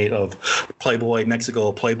Playmate of Playboy Mexico,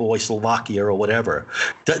 or Playboy Slovakia, or whatever.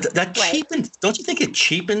 That cheapens. Don't you think it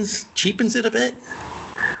cheapens it a bit?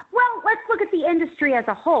 Well, let's look at the industry as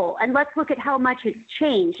a whole, and let's look at how much it's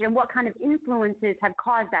changed and what kind of influences have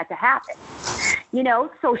caused that to happen.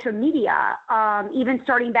 social media, even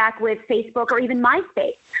starting back with Facebook or even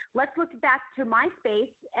MySpace. Let's look back to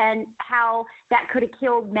MySpace and how that could have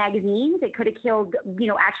killed magazines. It could have killed,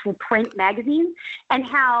 actual print magazines, and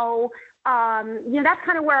how, that's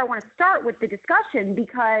kind of where I want to start with the discussion,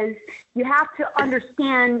 because you have to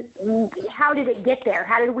understand, how did it get there?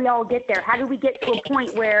 How did we all get there? How did we get to a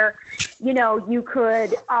point where, you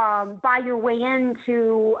could buy your way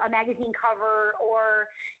into a magazine cover, or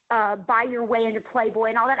buy your way into Playboy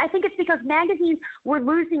and all that? I think it's because magazines were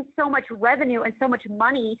losing so much revenue and so much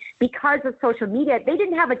money because of social media. They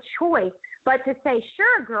didn't have a choice but to say,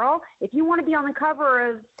 sure, girl, if you want to be on the cover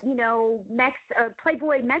of,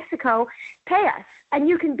 Playboy Mexico, pay us. And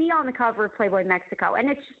you can be on the cover of Playboy Mexico. And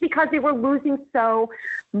it's just because they were losing so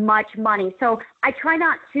much money. So I try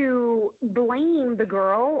not to blame the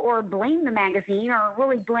girl or blame the magazine or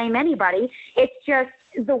really blame anybody. It's just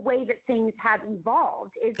the way that things have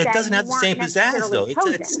evolved. It doesn't have the same pizzazz, though.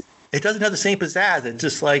 It doesn't have the same pizzazz. It's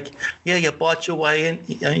just like, you bought your way in.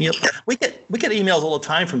 We get emails all the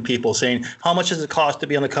time from people saying, how much does it cost to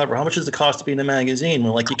be on the cover? How much does it cost to be in the magazine?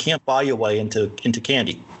 We're like, you can't buy your way into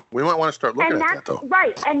candy. We might want to start looking at that, though.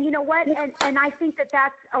 Right. And you know what? And I think that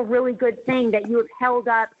that's a really good thing, that you have held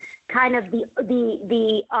up kind of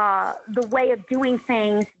the way of doing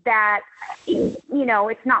things that,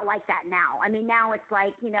 it's not like that now. I mean, now it's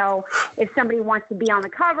like, if somebody wants to be on the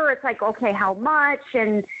cover, it's like, okay, how much?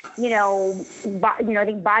 And, they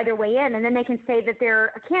can buy their way in, and then they can say that they're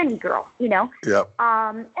a candy girl, Yep.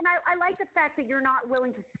 And I like the fact that you're not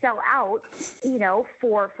willing to sell out,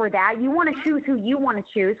 for that. You want to choose who you want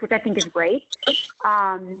to choose, which I think is great.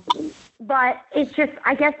 But it's just,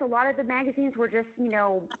 I guess a lot of the magazines were just,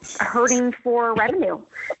 hurting for revenue.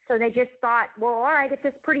 So they just thought, well, all right, if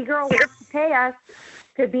this pretty girl wants to pay us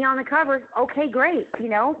to be on the cover, okay, great.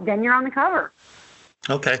 Then you're on the cover.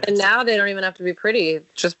 Okay. And now they don't even have to be pretty.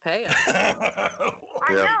 Just pay us. I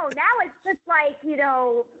know. Now it's just like,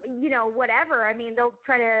 whatever. I mean, they'll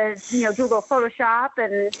try to, do a little Photoshop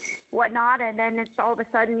and whatnot. And then it's all of a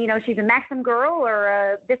sudden, she's a Maxim girl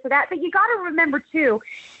or this or that. But you got to remember, too,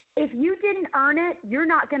 if you didn't earn it, you're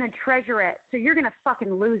not going to treasure it. So you're going to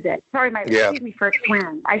fucking lose it. Sorry, excuse me for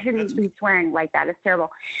swearing. I shouldn't be swearing like that. It's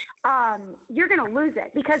terrible. You're going to lose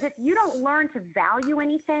it, because if you don't learn to value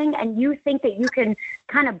anything and you think that you can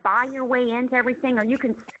kind of buy your way into everything, or you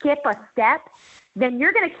can skip a step, then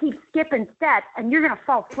you're going to keep skipping steps and you're going to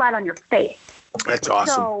fall flat on your face. That's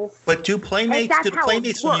awesome. So, but do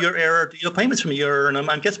playmates from your era,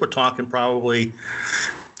 and I guess we're talking probably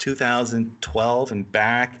 2012 and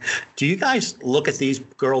back, do you guys look at these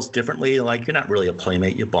girls differently? Like, you're not really a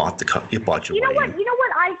playmate. You bought your way. You know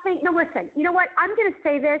what I think? No, listen. You know what? I'm going to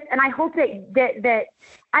say this, and I hope that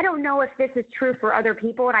I don't know if this is true for other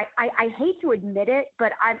people, and I hate to admit it,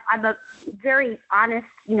 but I'm a very honest,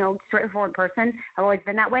 straightforward person. I've always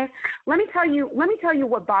been that way. Let me tell you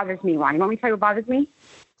what bothers me, Ronnie. Want me to tell you what bothers me?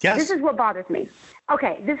 Yes. This is what bothers me.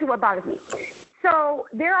 Okay, this is what bothers me. So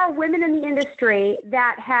there are women in the industry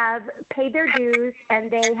that have paid their dues, and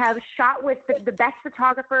they have shot with the best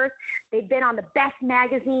photographers. They've been on the best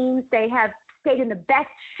magazines. They have stayed in the best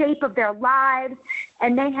shape of their lives,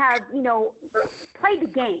 and they have, played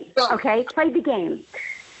the game, played the game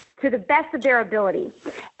to the best of their ability.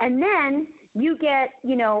 And then you get,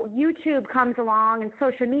 YouTube comes along and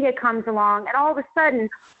social media comes along, and all of a sudden,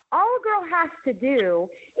 all a girl has to do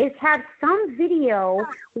is have some video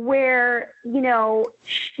where,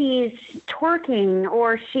 she's twerking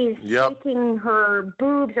or she's shaking her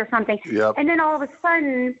boobs or something. Yep. And then all of a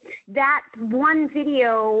sudden, that one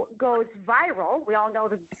video goes viral. We all know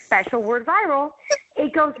the special word viral.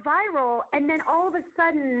 It goes viral, and then all of a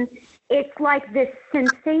sudden, it's like this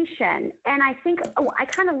sensation. And I think, I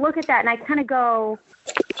kind of look at that and I kind of go,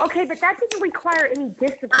 okay, but that didn't require any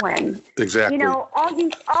discipline. Exactly.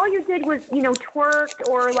 All you did was, twerked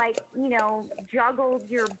or juggled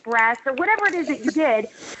your breasts or whatever it is that you did.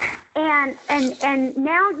 And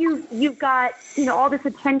now you've got, all this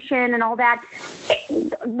attention and all that,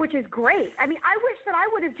 which is great. I mean, I wish that I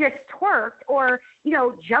would have just twerked or,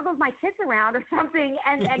 juggled my tits around or something.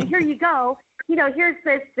 And here you go. Here's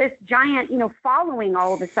this giant, following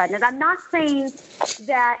all of a sudden. And I'm not saying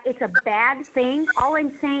that it's a bad thing. All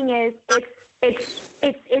I'm saying is it's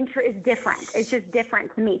different. It's just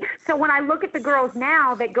different to me. So when I look at the girls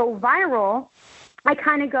now that go viral, I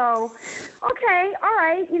kind of go, okay, all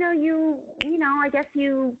right, I guess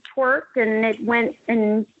you twerked and it went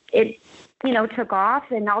and took off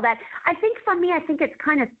and all that. I think for me, I think it's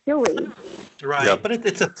kind of silly. Right, Yep. but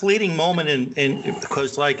it's a fleeting moment, and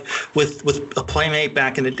because like with a Playmate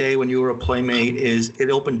back in the day when you were a Playmate, it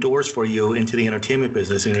opened doors for you into the entertainment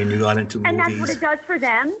business, and then you got into And movies. that's what it does for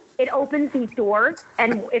them. It opens these doors,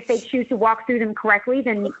 and if they choose to walk through them correctly,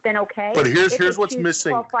 then okay. But If here's they what's choose to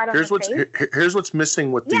missing. fall flat on Here's their what's face- here's what's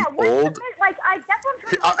missing with the yeah, what's old. the, like that's what I'm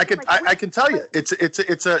trying to I can I can tell you, it's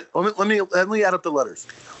a let me add up the letters.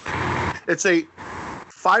 It's a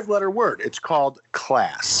 5-letter word. It's called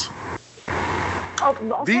class. Oh,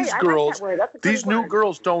 okay, These I like girls, that word. That's a good these new word.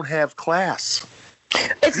 girls don't have class.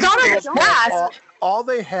 It's not They a don't. class. All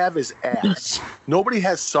they have is ass. Nobody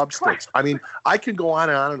has substance. I mean, I can go on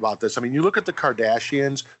and on about this. I mean, you look at the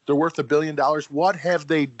Kardashians, they're worth $1 billion. What have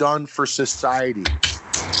they done for society?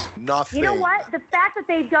 Nothing. You know what? The fact that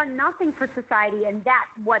they've done nothing for society, and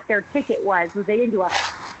that's what their ticket was they didn't do a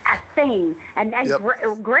thing. And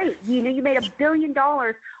Yep. Great. You made $1 billion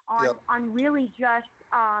on Yep. on really just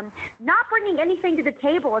not bringing anything to the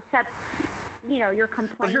table except you're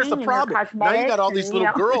complaining. But here's the and problem. your Now you got all cosmetics these and,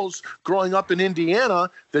 little girls growing up in Indiana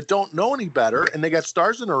that don't know any better, and they got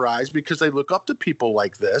stars in their eyes because they look up to people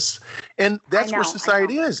like this, and that's where know, I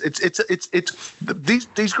society know. is.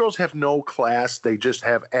 These girls have no class. They just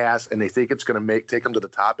have ass, and they think it's going to take them to the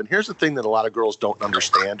top. And here's the thing that a lot of girls don't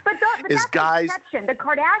understand: But is that's guys. the exception. The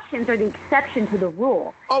Kardashians are the exception to the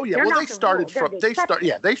rule. Oh yeah, They're well not they the started rule. They're from the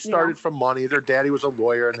exception, they started from money. Their daddy was a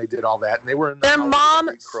lawyer, and they did all that, and they were in the Their house with mom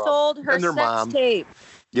a big crop. sold her And their sex mom. tape.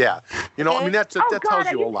 Yeah, I mean that Oh that God, tells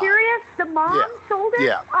are you a you lot. serious? The mom Yeah. sold it?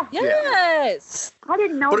 Yeah. Oh, Yes. I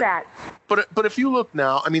didn't know But- that. But if you look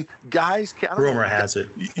now, I mean, guys, I don't know, Rumor has it.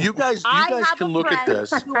 You guys I have can a look at friend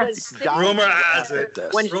this. who was sick Guys Rumor laugh has at it.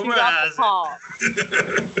 this. when she Rumor got has the call.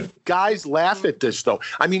 Guys laugh at this, though.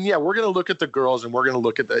 I mean, yeah, we're going to look at the girls and we're going to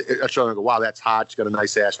look at the show and go, wow, that's hot. She's got a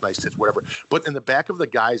nice ass, nice tits, whatever. But in the back of the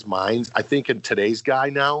guys' minds, I think in today's guy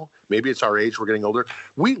now, maybe it's our age, we're getting older,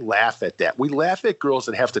 we laugh at that. We laugh at girls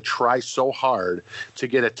that have to try so hard to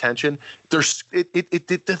get attention.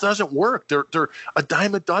 It doesn't work. They're a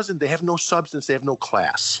dime a dozen. They have no substance. They have no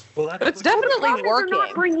class. Well, It's definitely They're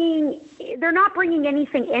not working. bringing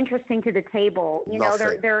anything interesting to the table.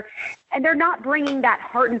 Nothing. They're not bringing that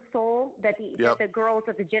heart and soul that Yep. the girls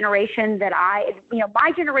of the generation that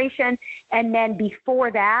my generation, and then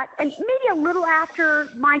before that, and maybe a little after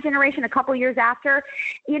my generation, a couple years after,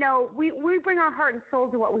 we bring our heart and soul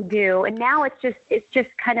to what we do, and now it's just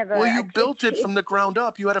kind of a. Well, you built it from the ground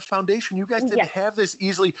up. You had a foundation. You guys didn't Yes. have this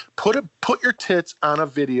easily. Put your tits on a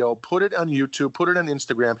video, put it on YouTube, put it on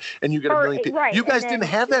Instagram, and you get a million people. right, You guys and then-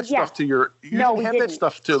 didn't have that yeah. stuff you No, didn't we have that didn't.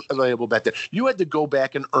 stuff available back then. You had to go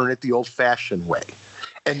back and earn it the old-fashioned way.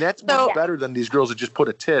 And that's much So- better than these girls that just put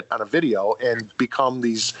a tit on a video and become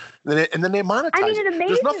these, and then they monetize I mean, it it. There's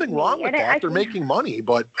amazes nothing wrong me, with and that. I They're think- making money,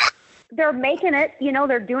 but They're making it,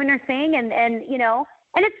 they're doing their thing. And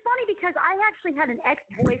it's funny because I actually had an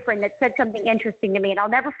ex-boyfriend that said something interesting to me, and I'll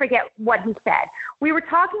never forget what he said. We were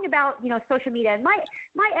talking about, social media, and my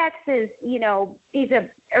ex is, he's a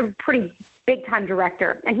pretty big time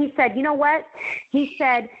director. And he said, you know what? He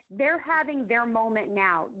said, they're having their moment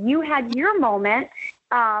now. You had your moment,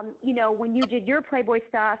 when you did your Playboy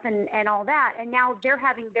stuff and all that, and now they're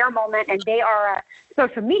having their moment, and they are a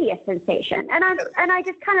social media sensation. And I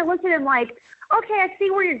just kind of looked at him like, okay, I see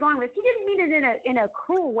where you're going with. He didn't mean it in a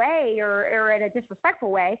cruel way or in a disrespectful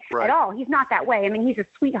way Right. at all. He's not that way. I mean, he's a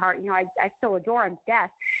sweetheart. I still adore him to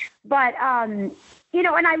death. But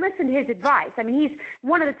and I listened to his advice. I mean, he's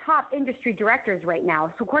one of the top industry directors right now.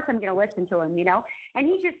 So, of course, I'm going to listen to him, And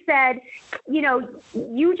he just said,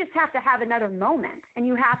 you just have to have another moment. And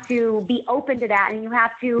you have to be open to that. And you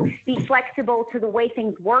have to be flexible to the way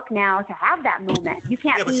things work now to have that moment. You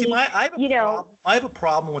can't but be, see, I have a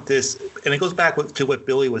problem with this, and it goes back to what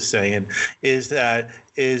Billy was saying, is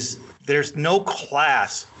there's no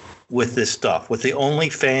class with this stuff, with the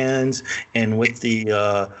OnlyFans and with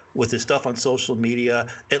the stuff on social media.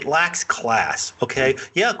 It lacks class. Okay,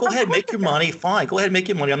 yeah, go ahead, make your money. Fine, go ahead, make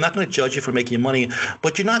your money. I'm not going to judge you for making money,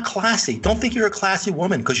 but you're not classy. Don't think you're a classy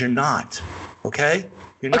woman because you're not. Okay.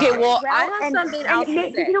 You're not. Okay, well, I have and something else to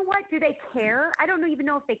say. you know what? Do they care? I don't even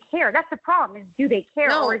know if they care. That's the problem. Is do they care,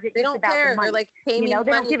 No, or is it they just don't about care. the money? They're like, pay me they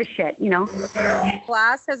money. don't give a shit.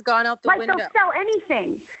 Class has gone out the Like window. they'll sell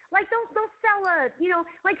anything. Like they'll sell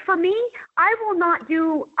like for me, I will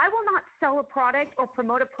not sell a product or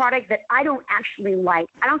promote a product that I don't actually like.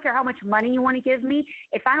 I don't care how much money you want to give me.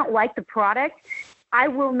 If I don't like the product, I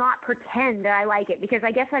will not pretend that I like it because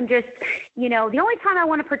I guess I'm just, the only time I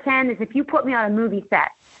want to pretend is if you put me on a movie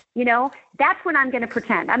set. That's when I'm going to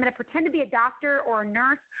pretend. I'm going to pretend to be a doctor or a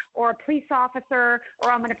nurse or a police officer,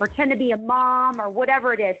 or I'm going to pretend to be a mom or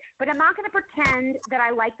whatever it is. But I'm not going to pretend that I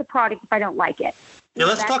like the product if I don't like it. Yeah,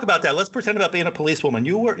 let's talk about that. Let's pretend about being a policewoman.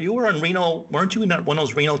 You were in Reno, weren't you in one of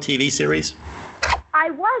those Reno TV series? I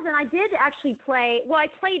was, and I did actually play. Well, I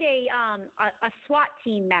played a SWAT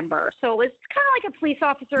team member, so it was kind of like a police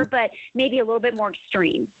officer, but maybe a little bit more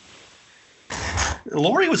extreme.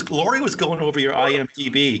 Lori was going over your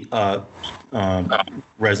IMDb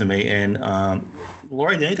resume, and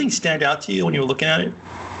Lori, did anything stand out to you when you were looking at it?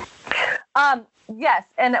 Yes,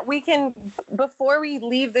 and we can, before we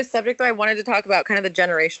leave this subject, though, I wanted to talk about kind of the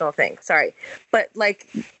generational thing. Sorry. But,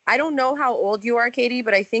 I don't know how old you are, Katie,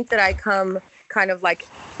 but I think that I come kind of,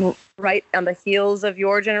 right on the heels of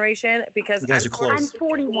your generation, because you guys are close. I'm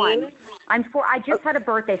 41. I just had a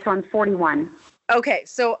birthday, so I'm 41. Okay,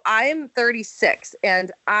 so I'm 36,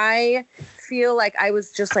 and I feel like I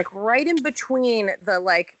was just right in between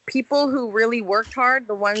the people who really worked hard,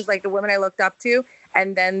 the ones the women I looked up to,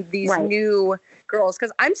 and then these new girls,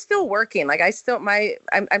 because I'm still working. I'm still, I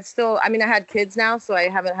had kids now, so I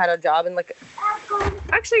haven't had a job in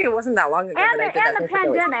actually it wasn't that long ago. And the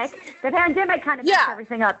pandemic kind of messed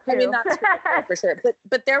everything up too. I mean, that's for sure.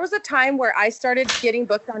 But there was a time where I started getting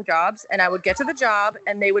booked on jobs, and I would get to the job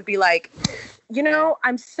and they would be like,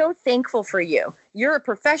 I'm so thankful for you. You're a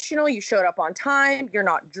professional. You showed up on time. You're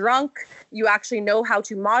not drunk. You actually know how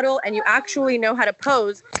to model, and you actually know how to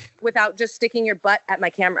pose without just sticking your butt at my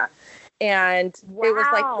camera. And it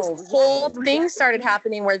was this whole thing started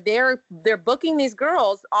happening where they're booking these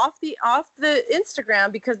girls off the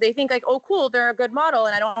Instagram because they think oh cool, they're a good model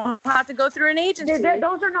and I don't have to go through an agency.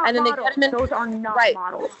 Those are not and then models. They get them in, those are not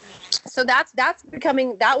models. So that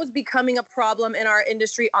was becoming a problem in our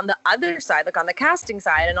industry on the other side, on the casting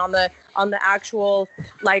side and on the actual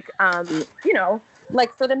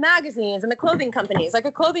for the magazines and the clothing companies.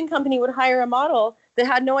 A clothing company would hire a model that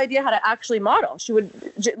had no idea how to actually model. She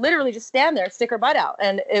would literally just stand there, stick her butt out.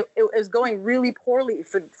 And it was going really poorly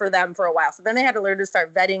for them for a while. So then they had to learn to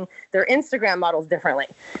start vetting their Instagram models differently,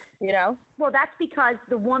 Well, that's because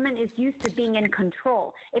the woman is used to being in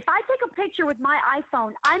control. If I take a picture with my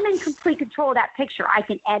iPhone, I'm in complete control of that picture. I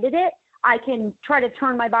can edit it. I can try to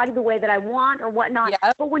turn my body the way that I want or whatnot.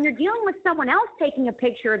 Yep. But when you're dealing with someone else taking a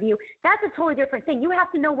picture of you, that's a totally different thing. You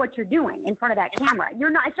have to know what you're doing in front of that camera.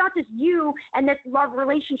 It's not just you and this love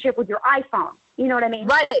relationship with your iPhone. You know what I mean?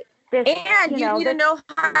 Right. And you need to know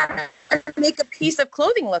how to make a piece of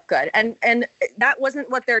clothing look good. And that wasn't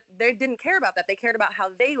what they didn't care about that. They cared about how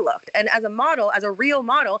they looked. And as a model, as a real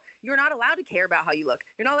model, you're not allowed to care about how you look.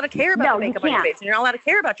 You're not allowed to care about the makeup on your face. And you're not allowed to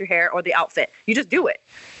care about your hair or the outfit. You just do it.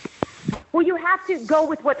 Well, you have to go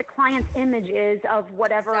with what the client's image is of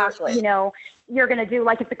whatever, you're going to do.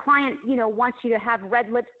 If the client, wants you to have red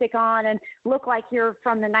lipstick on and look like you're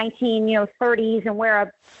from the 1930s and wear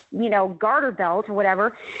a, garter belt or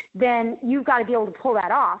whatever, then you've got to be able to pull that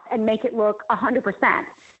off and make it look 100%.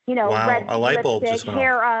 Wow, red a light bulb lipstick, just went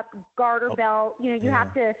hair off. up, garter belt. You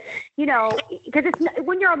have to, because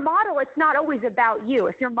when you're a model, it's not always about you.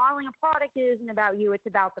 If you're modeling a product, it isn't about you. It's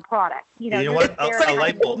about the product. You know what? A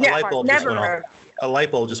light bulb just went off. A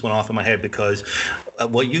light bulb just went off in my head because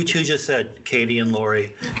what you two just said, Katie and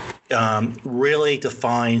Lori, really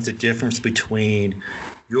defines the difference between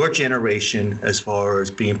your generation as far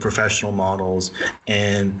as being professional models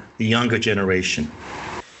and the younger generation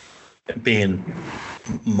being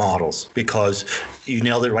models, because you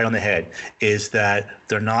nailed it right on the head, is that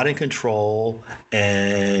they're not in control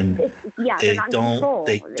and if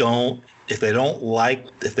they don't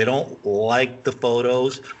like the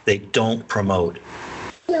photos, they don't promote.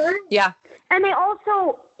 Yeah. And they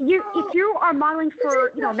also, if you are modeling for,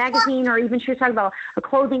 a magazine, or even she was talking about a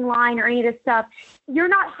clothing line or any of this stuff, you're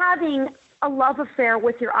not having a love affair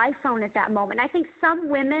with your iPhone at that moment. I think some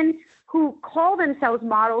women who call themselves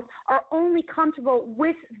models are only comfortable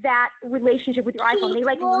with that relationship with your iPhone. They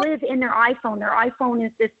live in their iPhone. Their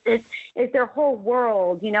iPhone is their whole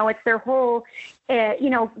world. It's their whole,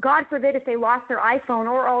 God forbid if they lost their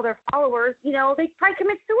iPhone or all their followers, they probably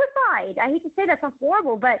commit suicide. I hate to say that, sounds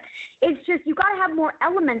horrible, but it's just, you got to have more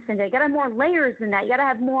elements in it. You got to have more layers than that. You got to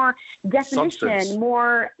have more definition, substance,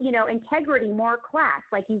 more, integrity, more class,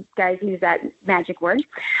 like you guys use that magic word.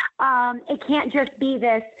 It can't just be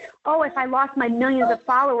this, if I lost my millions of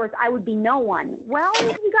followers, I would be no one. Well,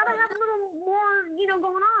 you got to have a little more,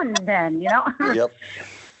 going on then, Yep.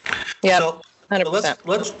 Yeah. So,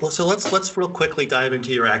 100%. Let's real quickly dive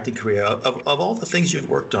into your acting career. Of all the things you've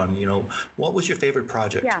worked on, what was your favorite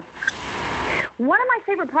project? Yeah. One of my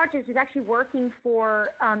favorite projects was actually working for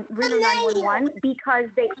Reno 911 because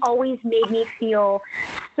they always made me feel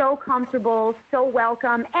so comfortable, so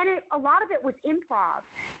welcome, and a lot of it was improv.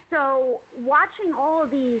 So watching all of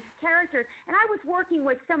these characters, and I was working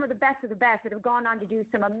with some of the best that have gone on to do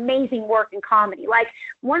some amazing work in comedy. Like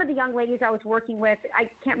one of the young ladies I was working with, I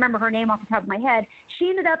can't remember her name off the top of my head, she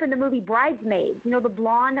ended up in the movie Bridesmaids. You know, the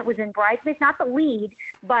blonde that was in Bridesmaids, not the lead,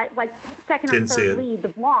 but like second or third lead, the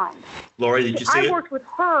blonde. Lori, did you see it? I worked with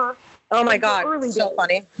her. Oh my God, early so days.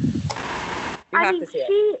 funny. I mean,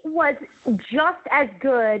 she was just as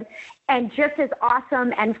good and just as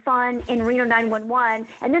awesome and fun in Reno 911.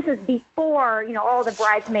 And this is before, you know, all the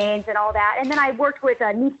Bridesmaids and all that. And then I worked with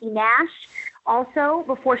Niecy Nash also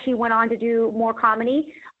before she went on to do more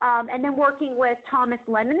comedy. And then working with Thomas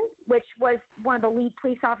Lemon, which was one of the lead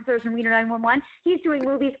police officers in Reno 911. He's doing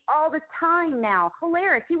movies all the time now.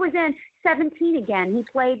 Hilarious. He was in 17 again. He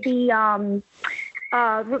played the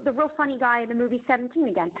real funny guy in the movie 17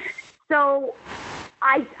 again. So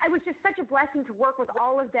I was just such a blessing to work with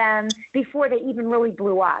all of them before they even really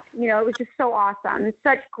blew up. You know, it was just so awesome.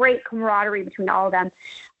 Such great camaraderie between all of them.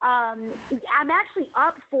 I'm actually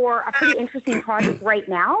up for a pretty interesting project right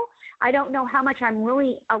now. I don't know how much I'm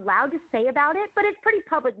really allowed to say about it, but it's pretty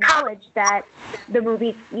public knowledge that the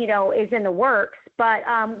movie, you know, is in the works. But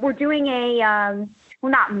we're doing well,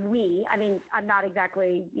 not we. I mean, I'm not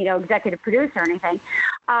exactly, you know, executive producer or anything.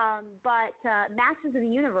 But Masters of the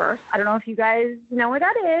Universe, I don't know if you guys know what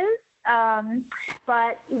that is.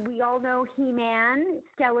 But we all know He-Man,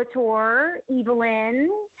 Skeletor,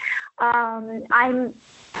 Evelyn. I'm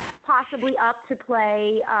possibly up to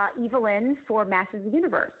play Evelyn for Masters of the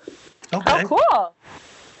Universe. Okay. Oh, cool.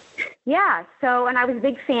 Yeah. So, and I was a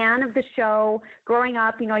big fan of the show growing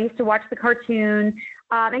up. You know, I used to watch the cartoon.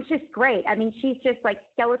 It's just great. I mean, she's just like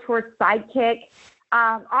Skeletor's sidekick.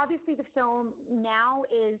 Obviously, the film now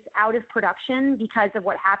is out of production because of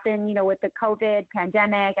what happened, you know, with the COVID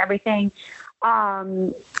pandemic, everything.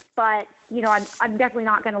 But, you know, I'm definitely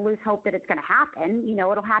not going to lose hope that it's going to happen. You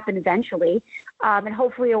know, it'll happen eventually. And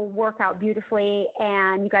hopefully it'll work out beautifully.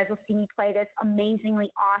 And you guys will see me play this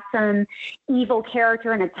amazingly awesome evil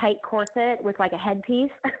character in a tight corset with like a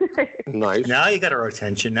headpiece. Nice. Now you got our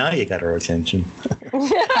attention. Yeah.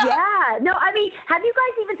 No, I mean, have you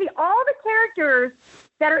guys even seen all the characters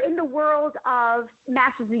that are in the world of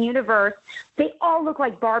Masters of the Universe? They all look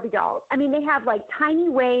like Barbie dolls. I mean, they have like tiny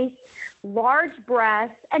waists, large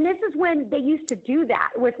breasts, and this is when they used to do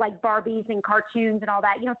that with like Barbies and cartoons and all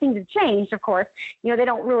that. You know, things have changed, of course. You know, they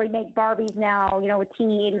don't really make Barbies now, you know, with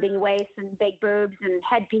teeny itty bitty waists and big boobs and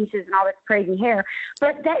headpieces and all this crazy hair.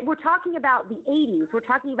 But that we're talking about the 80s. We're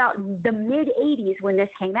talking about the mid 80s when this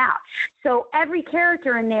came out. So every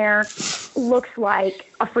character in there looks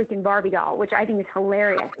like a freaking Barbie doll, which I think is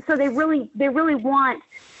hilarious. So they really want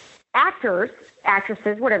actors,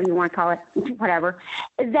 actresses, whatever you want to call it, whatever,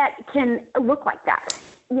 that can look like that,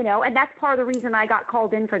 you know, and that's part of the reason I got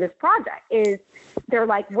called in for this project is they're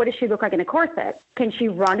like, what does she look like in a corset? Can she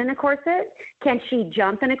run in a corset? Can she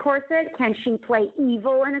jump in a corset? Can she play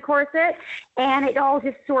evil in a corset? And it all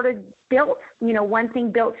just sort of built, you know, one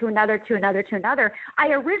thing built to another, to another, to another.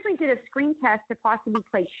 I originally did a screen test to possibly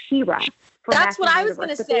play She-Ra. That's what I was going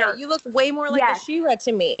to say. You look way more like a She-Ra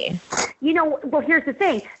to me. You know, well, here's the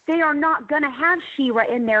thing. They are not going to have She-Ra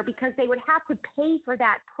in there because they would have to pay for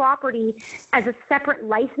that property as a separate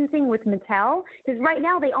licensing with Mattel. Because right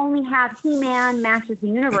now they only have He-Man, Masters of the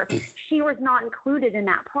Universe. She-Ra's not included in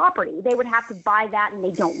that property. They would have to buy that, and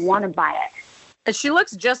they don't want to buy it. And she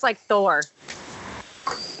looks just like Thor.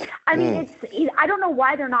 I mean, I don't know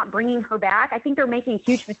why they're not bringing her back. I think they're making a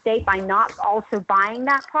huge mistake by not also buying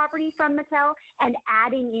that property from Mattel and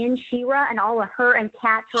adding in She-Ra and all of her and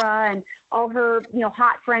Catra and all her, you know,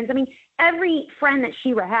 hot friends. I mean, every friend that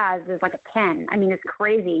She-Ra has is like a 10. I mean, it's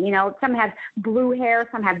crazy. You know, some have blue hair,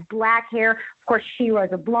 some have black hair. Of course, She-Ra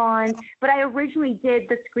is a blonde. But I originally did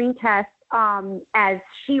the screen test as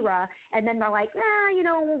She-Ra, and then they're like, you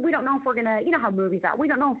know, we don't know if we're gonna, you know how movies are, we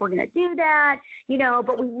don't know if we're gonna do that, you know,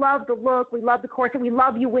 but we love the look, we love the corset, we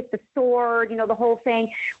love you with the sword, you know, the whole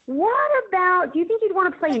thing. What about, do you think you'd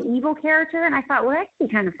want to play an evil character? And I thought, well, that could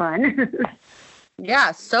be kind of fun.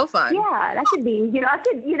 Yeah, so fun. Yeah, that could be, you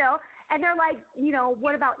know, and they're like, you know,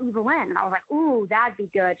 what about Evelyn? And I was like, ooh, that'd be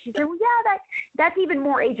good. She said, well, yeah, that's even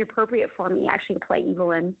more age appropriate for me actually to play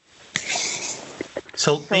Evelyn.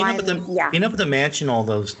 So being up at the mansion all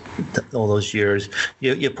those years,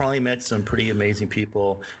 you probably met some pretty amazing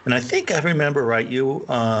people. And I think I remember right, you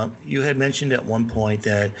had mentioned at one point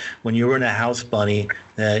that when you were in a House Bunny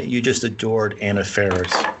that you just adored Anna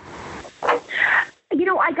Faris. You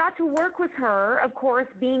know, I got got to work with her, of course,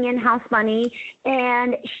 being in House Money,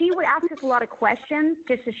 and she would ask us a lot of questions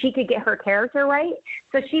just so she could get her character right.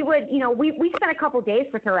 So she would, we spent a couple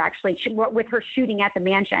days with her, actually, with her shooting at the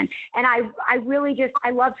mansion. And I really I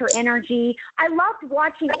loved her energy. I loved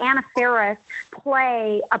watching Anna Faris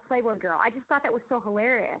play a Playboy girl. I just thought that was so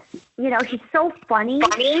hilarious. She's so funny.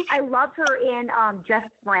 I loved her in Just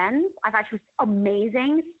Friends. I thought she was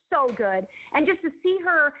amazing. So good. And just to see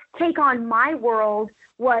her take on my world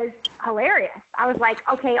was hilarious. I was like,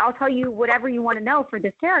 okay, I'll tell you whatever you want to know for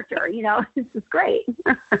this character. This is great.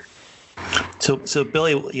 So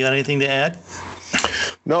Billy, you got anything to add?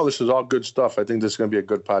 No, this is all good stuff. I think this is going to be a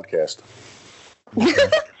good podcast.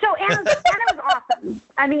 So Anna was awesome.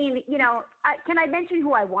 I mean, can I mention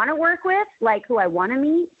who I want to work with? Like who I want to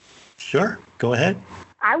meet? Sure. Go ahead.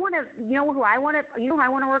 I want to, who I want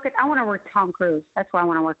to work with? I want to work with Tom Cruise. That's who I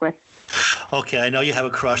want to work with. Okay, I know you have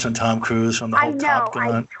a crush on Tom Cruise from the whole Top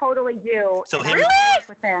Gun. I totally do. So I work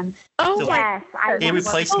with him. Oh, So yes. he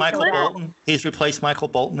replaced Michael Bolton. He's replaced Michael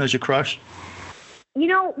Bolton as your crush.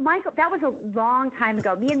 Michael, that was a long time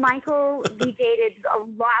ago. Me and Michael, we dated a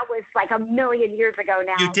lot. Was like a million years ago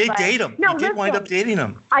now. You did date him. No, you did wind up dating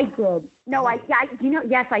him. I did. No,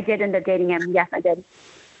 yes, I did end up dating him. Yes, I did.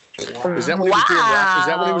 Is that when he was doing rock? Is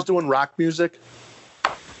that when he was doing rock music?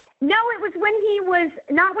 No, it was when he was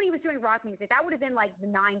not when he was doing rock music. That would have been like the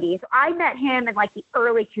 90s. I met him in like the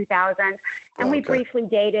early 2000s, and we briefly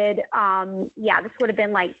dated. This would have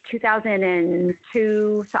been like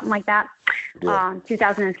 2002, something like that.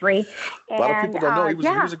 2003. A lot of people don't know he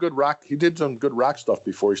was a good rock. He did some good rock stuff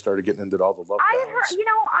before he started getting into all the love. I had heard,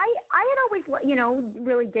 I had always,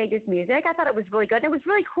 really digged his music. I thought it was really good. And it was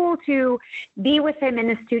really cool to be with him in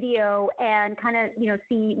the studio and kind of,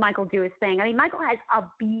 see Michael do his thing. I mean, Michael has a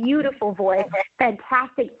beautiful voice,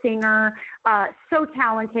 fantastic singer, so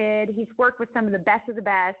talented. He's worked with some of the best.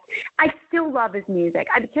 I still love his music.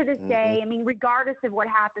 To this day, I mean, regardless of what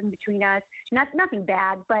happened between us, nothing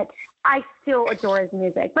bad, but I still adore his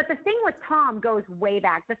music. But the thing with Tom goes way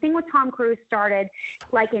back. The thing with Tom Cruise started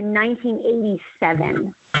like in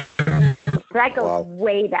 1987. That goes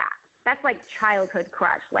way back. That's like childhood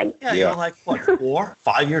crush. Like, You're like, what, 4,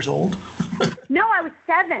 5 years old? No, I was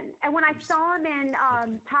 7. And when I saw him in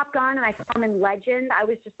Top Gun and I saw him in Legend, I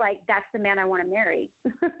was just like, that's the man I want to marry.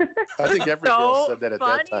 I think every girl said that at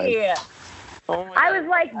that time. Oh I was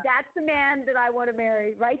like, that's the man that I want to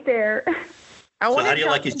marry right there. So how do you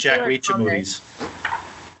like his Jack Reacher movies?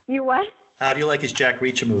 You what? How do you like his Jack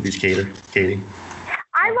Reacher movies, Katie?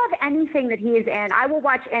 I love anything that he is in. I will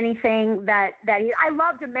watch anything that I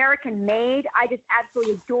loved American Made. I just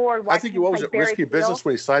absolutely adored watching. I think you always at Risky Business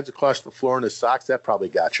when he slides across the floor in his socks. That probably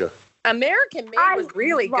got you. American Made was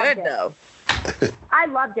really good, though. I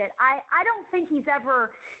loved it. I don't think he's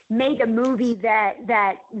ever made a movie that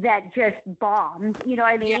just bombed. You know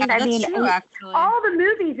what I mean? Yeah, that's true, actually. All the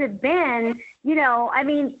movies have been, I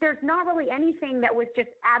mean, there's not really anything that was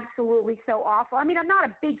just absolutely so awful. I mean, I'm not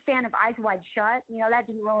a big fan of Eyes Wide Shut. That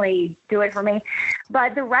didn't really do it for me.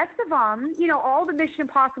 But the rest of them, all the Mission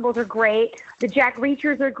Impossibles are great. The Jack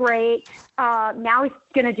Reachers are great. Now he's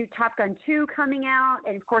going to do Top Gun 2 coming out.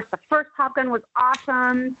 And, of course, the first Top Gun was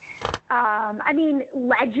awesome. I mean,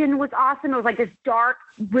 Legend was awesome. It was like this dark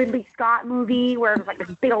Ridley Scott movie where it was like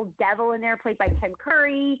this big old devil in there played by Tim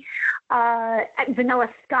Curry. Vanilla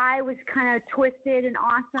Sky was kind of twisted and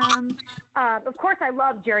awesome. Of course, I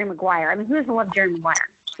love Jerry Maguire. I mean, who doesn't love Jerry Maguire,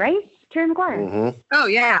 right? Jerry Maguire. Mm-hmm. Oh,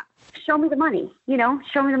 yeah. Show me the money,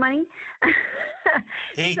 show me the money.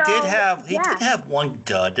 He did have one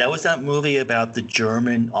dud. That was that movie about the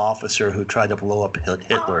German officer who tried to blow up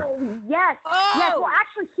Hitler. Oh, yes. Yes. Well,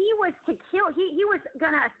 actually, he was to kill. He was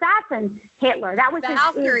going to assassin Hitler. That was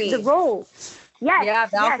the role. Yes. Yeah,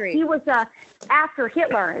 Valkyrie. Yes, he was after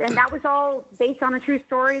Hitler, and that was all based on a true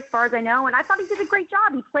story, as far as I know. And I thought he did a great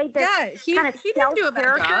job. He played this kind of stealth do a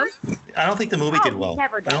bad character. job. I don't think the movie did well.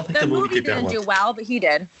 Never did. I don't think The movie did didn't well. do well, but he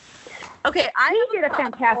did. Okay, He did a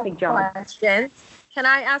fantastic job. Questions. Can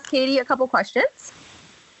I ask Katie a couple questions?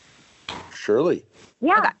 Surely.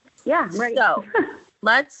 Yeah. Okay. Yeah. Right. So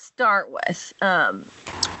let's start with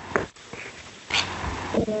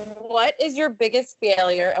what is your biggest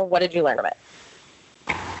failure and what did you learn from it?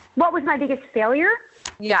 What was my biggest failure?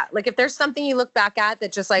 Yeah, like if there's something you look back at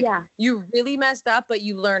that just like you really messed up, but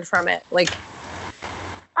you learned from it. Like,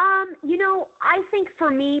 I think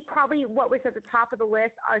for me, probably what was at the top of the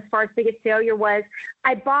list as far as biggest failure was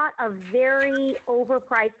I bought a very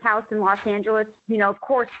overpriced house in Los Angeles, of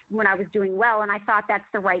course, when I was doing well, and I thought that's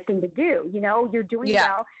the right thing to do. You're doing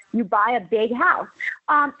well, you buy a big house.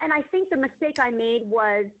 And I think the mistake I made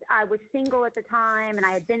was I was single at the time, and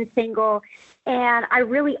I had been single, and I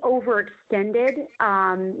really overextended.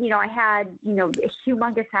 I had, a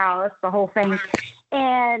humongous house, the whole thing.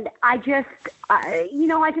 And I just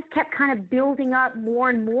kept kind of building up more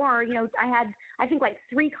and more. I had, I think, like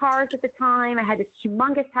 3 cars at the time. I had this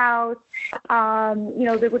humongous house,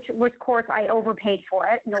 which of course I overpaid for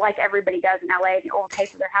it, like everybody does in LA, they overpay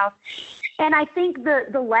for their house. And I think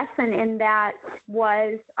the lesson in that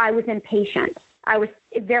was I was impatient. I was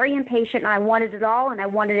very impatient, and I wanted it all, and I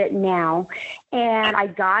wanted it now. And I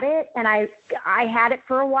got it, and I had it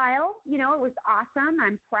for a while. It was awesome.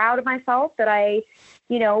 I'm proud of myself that I,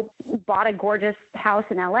 bought a gorgeous house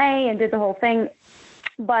in LA and did the whole thing.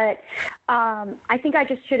 But I think I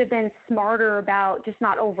just should have been smarter about just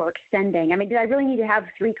not overextending. I mean, did I really need to have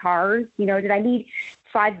 3 cars? Did I need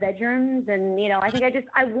 5 bedrooms? And, I think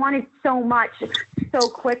I wanted so much so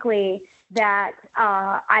quickly that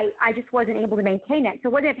I just wasn't able to maintain it. So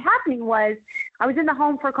what ended up happening was I was in the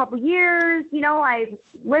home for a couple of years, I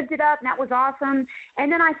lived it up, and that was awesome.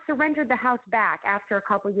 And then I surrendered the house back after a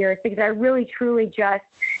couple of years because I really, truly just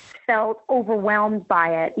felt overwhelmed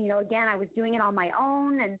by it. Again, I was doing it on my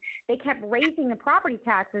own, and they kept raising the property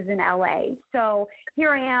taxes in LA. So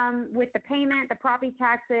here I am with the payment, the property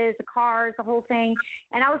taxes, the cars, the whole thing.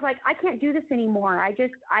 And I was like, I can't do this anymore. I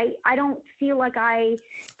don't feel like I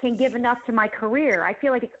can give enough to my career. I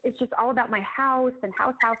feel like it's just all about my house and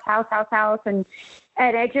house. And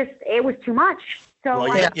it was too much. So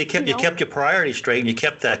you kept your priorities straight, and you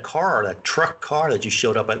kept that truck car that you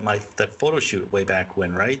showed up at that photo shoot way back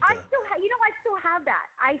when, right? I still have that.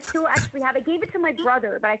 I still actually have it. I gave it to my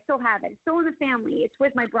brother, but I still have it. It's still in the family. It's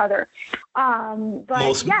with my brother. But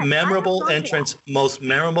most memorable entrance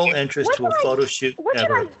to a photo shoot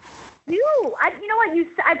ever. I've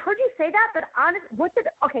heard you say that, but honestly,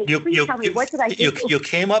 please tell me, what did I do? You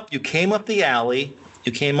came up the alley.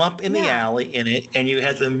 You came up in the alley in it, and you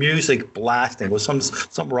had the music blasting. It was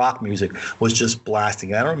some rock music was just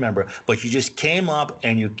blasting. I don't remember, but you just came up,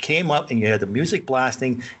 and you had the music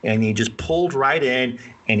blasting, and you just pulled right in,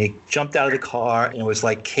 and you jumped out of the car, and it was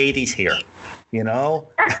like Katie's here, It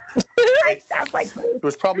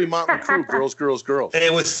was probably Motley Crue, girls.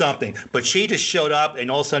 It was something, but she just showed up, and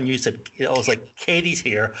all of a sudden you said, "It was like Katie's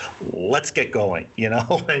here. Let's get going."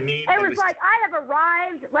 What I mean? It was like, I have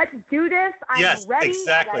arrived. Let's do this. I'm ready.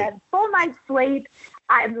 Exactly. I got a full night's sleep.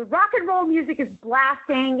 The rock and roll music is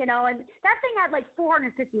blasting, and that thing had like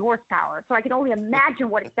 450 horsepower. So I can only imagine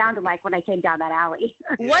what it sounded like when I came down that alley.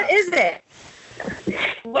 What is it?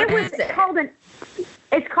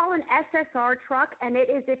 It's called an SSR truck, and it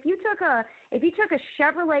is if you took a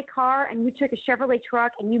Chevrolet car and you took a Chevrolet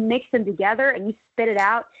truck and you mix them together and you spit it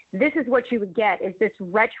out, this is what you would get: is this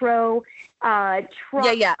retro truck?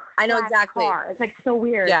 Yeah, I know exactly. Car. It's like so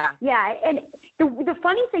weird. Yeah. And the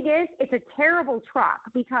funny thing is, it's a terrible truck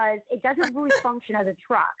because it doesn't really function as a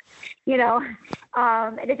truck, and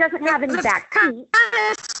it doesn't have any back seat.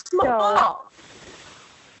 Small.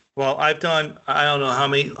 Well, I've done, I don't know how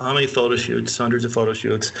many photo shoots, hundreds of photo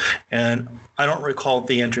shoots, and I don't recall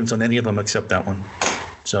the entrance on any of them except that one.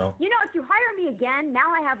 So if you hire me again,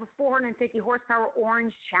 now I have a 450 horsepower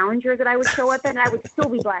orange Challenger that I would show up in, and I would still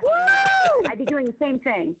be blasting. I'd be doing the same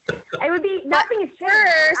thing. It would be nothing has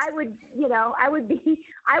changed.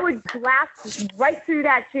 I would blast right through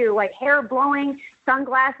that too, like hair blowing,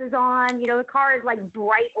 sunglasses on. The car is like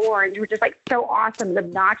bright orange, which is like so awesome and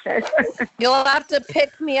obnoxious. You'll have to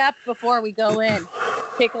pick me up before we go in.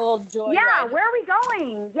 Take a little joy. Yeah, ride. where are we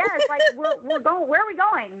going? Yes, like we're going. Where are we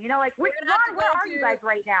going? Where are you guys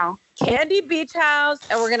right now? Candy Beach House,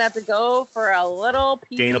 and we're gonna have to go for a little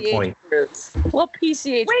PCH Dana Point. cruise. Little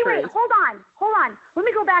PCH Wait, cruise. hold on. Let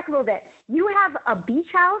me go back a little bit. You have a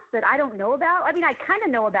beach house that I don't know about. I mean, I kind of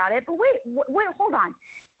know about it, but wait, hold on.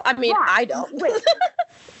 I mean, Ron, I don't.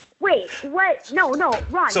 Wait, what? No,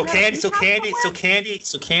 Ron. So Candy is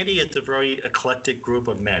a very eclectic group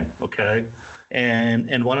of men. Okay.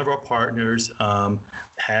 And one of our partners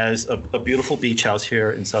has a beautiful beach house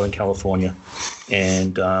here in Southern California,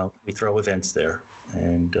 and we throw events there,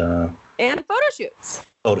 and photo shoots.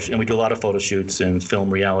 And we do a lot of photo shoots and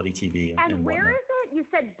film reality TV. And where is it? You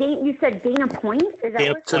said Dana Point. Is that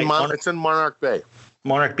Dana Point? It's in Monarch Bay.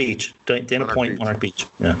 Monarch Beach. Dana Point, Monarch Beach.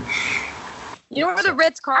 Yeah. You know where the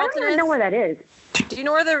Ritz I don't Carlton even is? know where that is. Do you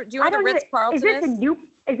know where the Ritz Carlton is?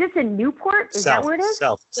 Is this in Newport? Is that where it is?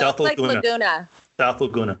 South like of Laguna. South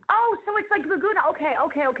Laguna. Oh, so it's like Laguna.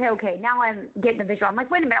 Okay. Now I'm getting the visual. I'm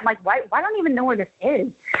like, wait a minute. I'm like, why? I don't even know where this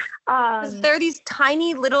is. They're these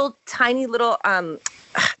tiny little.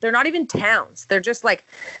 They're not even towns. They're just like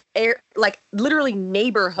literally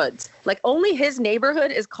neighborhoods. Like only his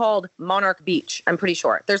neighborhood is called Monarch Beach. I'm pretty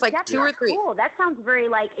sure. There's like That's 2 or 3. Cool. That sounds very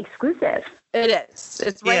like exclusive. It is.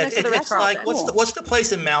 It's right next to the Ritz it's like Carlton. what's the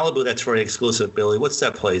place in Malibu that's very exclusive, Billy? What's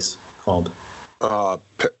that place called?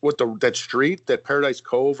 That street, that Paradise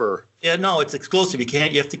Cove, or Yeah, no, it's exclusive. You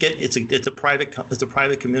have to get it's a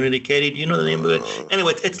private community. Katie, do you know the name of it?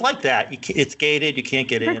 Anyway, it's like that. It's gated. You can't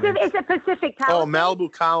get in. It's a Pacific Palisades. oh,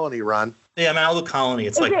 Malibu Colony, Ron. Yeah, Malibu Colony.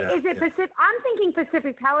 It's like that. Is it Pacific? I'm thinking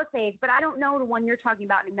Pacific Palisades, but I don't know the one you're talking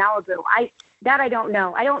about in Malibu. I don't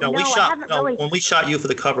know. I don't know. When we shot you for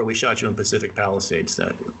the cover, we shot you in Pacific Palisades.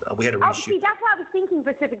 We had to reshoot. See, that's why I was thinking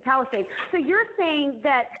Pacific Palisades. So you're saying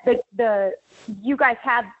that you guys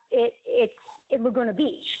have it's in Laguna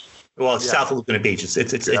Beach. Well, it's south of Laguna Beach.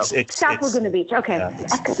 It's South Laguna Beach. Okay. Yeah,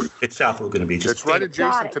 it's south of Laguna Beach. It's right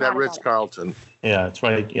adjacent to that Ritz Carlton. Yeah, it's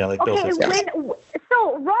right. Yeah, like Bill Okay. says.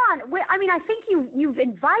 So Ron, I think you've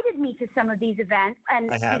invited me to some of these events,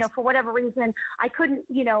 and I have. for whatever reason, I couldn't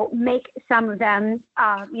make some of them,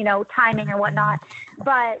 timing and whatnot.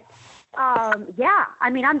 But yeah,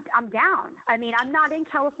 I'm down. I'm not in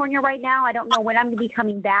California right now. I don't know when I'm going to be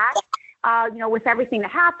coming back. With everything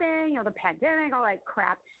that happened, the pandemic, all that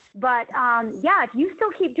crap. But yeah, if you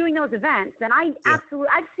still keep doing those events, then absolutely.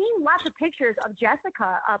 I've seen lots of pictures of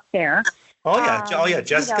Jessica up there. Oh yeah,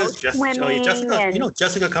 Jessica.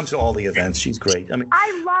 Jessica comes to all the events. She's great. I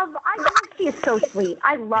think she is so sweet.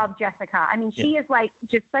 I love Jessica. She is like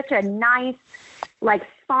just such a nice, like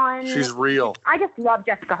fun. She's real. I just love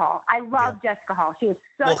Jessica Hall. I love Jessica Hall. She is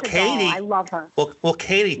such a doll. I love her. Well,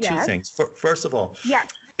 Katie, two things. First of all,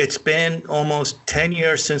 yes. It's been almost 10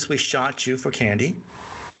 years since we shot you for Candy.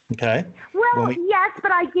 Okay. Well, yes,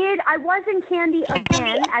 but I was in Candy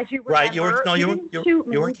again, as you remember. Right. You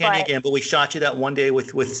were in Candy again, but we shot you that one day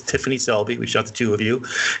with Tiffany Selby. We shot the two of you,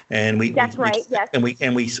 and That's right. Yes. And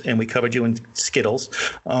we covered you in Skittles.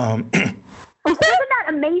 Wasn't that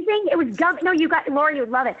amazing? It was Lori, you would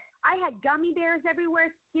love it. I had gummy bears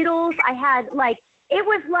everywhere, Skittles. I had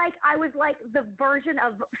I was like the version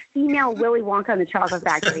of female Willy Wonka in the Chocolate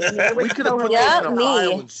Factory. We could have put those in a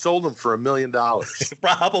pile and sold them for $1 million.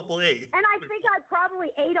 Probably. And I think I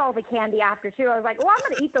probably ate all the candy after too. I was like, well, I'm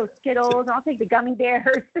going to eat those Skittles, and I'll take the gummy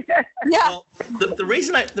bears. Yeah. Well, the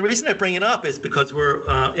reason I bring it up is because we're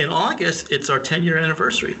in August. It's our 10-year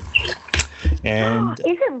anniversary. And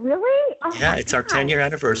is it really? Oh yeah, it's our 10-year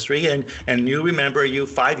anniversary, and you remember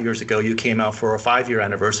 5 years ago you came out for our 5-year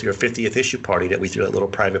anniversary or 50th issue party that we threw, a little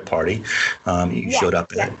private party. You showed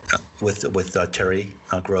up with Terry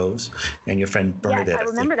Groves and your friend Bernadette. Yes, I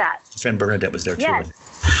remember that. Your friend Bernadette was there too. Yes.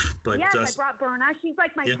 But yes, I brought Berna. She's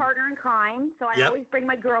like my partner in crime, so I always bring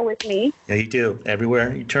my girl with me. Yeah, you do.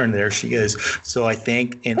 Everywhere you turn, there she is. So I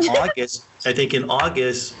think in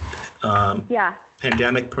August,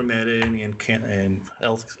 pandemic permitting and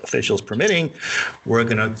health officials permitting, we're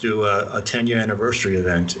going to do a 10-year anniversary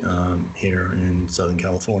event here in Southern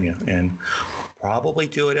California, and probably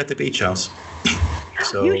do it at the Beach House.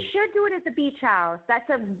 So you should do it at the Beach House. That's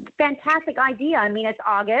a fantastic idea. It's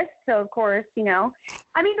August, so of course, the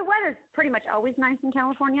weather's pretty much always nice in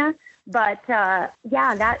California. But that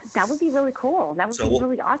would be really cool. That would be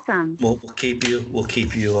really awesome. We'll keep you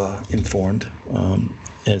informed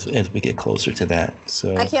as we get closer to that.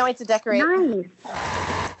 So I can't wait to decorate.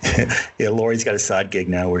 Nice. Yeah, Lori's got a side gig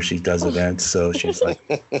now where she does events, so she's like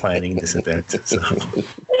planning this event. So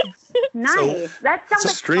nice. That sounds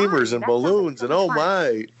like streamers fun. and balloons and oh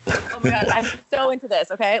my. Oh my God, I'm so into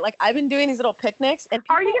this. Okay, like I've been doing these little picnics, and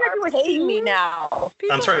people are you gonna do a paying me theme? now?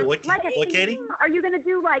 I'm sorry, what Katie? Are you gonna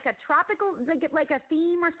do like a tropical, like a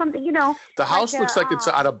theme or something? The house looks like it's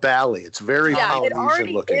out of Bali. It's very it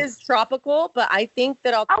already looking. is tropical, but I think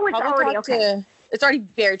that I'll it's already okay. It's already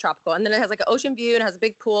very tropical, and then it has like an ocean view and it has a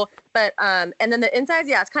big pool. But and then the inside,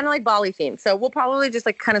 it's kind of like Bali themed. So we'll probably just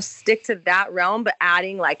like kind of stick to that realm, but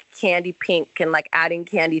adding like candy pink and like adding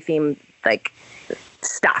candy themed like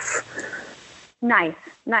stuff. Nice.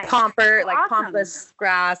 Pomper, like awesome. pampas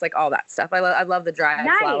grass, like all that stuff. I love the dry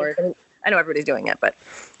flowers. I know everybody's doing it, but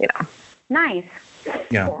Nice.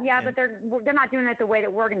 Yeah. But they're not doing it the way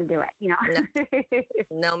that we're going to do it,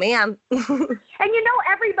 No, ma'am. And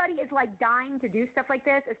everybody is like dying to do stuff like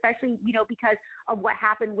this, especially, because of what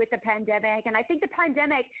happened with the pandemic. And I think the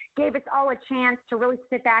pandemic gave us all a chance to really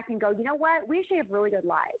sit back and go, you know what? We actually have really good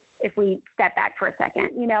lives if we step back for a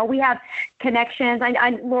second. We have connections.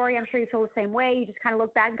 Lori, I'm sure you feel the same way. You just kind of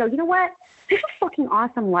look back and go, you know what? this is a fucking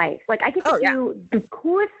awesome life. Like I get to do the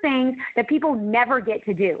coolest things that people never get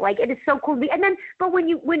to do. Like it is so cool. And then, but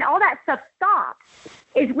when all that stuff stops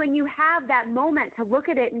is when you have that moment to look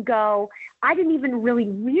at it and go, I didn't even really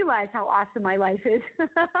realize how awesome my life is.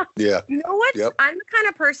 Yeah. You know what? Yep. I'm the kind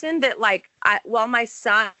of person that while my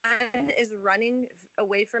son is running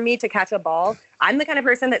away from me to catch a ball, I'm the kind of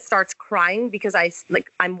person that starts crying because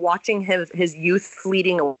I'm watching his youth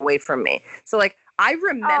fleeting away from me. So like, I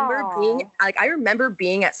remember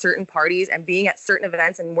being at certain parties and being at certain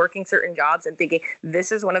events and working certain jobs and thinking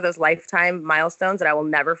this is one of those lifetime milestones that I will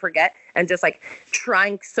never forget, and just like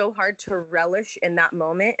trying so hard to relish in that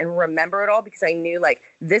moment and remember it all because I knew like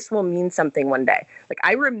this will mean something one day. Like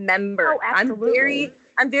I remember, I'm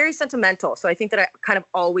very sentimental. So I think that I kind of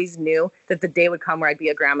always knew that the day would come where I'd be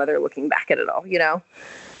a grandmother looking back at it all, you know?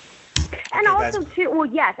 And also, too, well,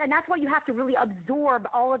 yes, and that's why you have to really absorb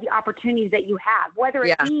all of the opportunities that you have, whether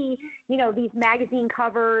it be, you know, these magazine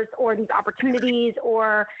covers or these opportunities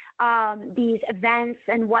or these events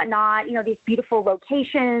and whatnot, you know, these beautiful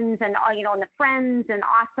locations and, you know, and the friends and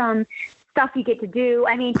awesome stuff you get to do.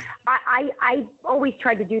 I mean, I always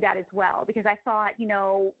tried to do that as well because I thought, you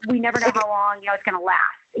know, we never know how long, you know, it's going to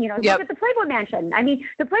last. You know, look at the Playboy Mansion. I mean,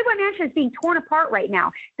 the Playboy Mansion is being torn apart right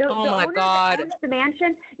now. The owner that owns the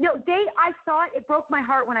mansion, you know, I saw it. It broke my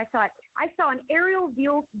heart when I saw it. I saw an aerial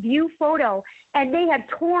view photo, and they had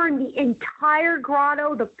torn the entire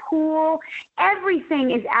grotto, the pool,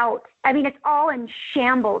 everything is out. I mean, it's all in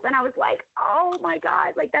shambles. And I was like, oh my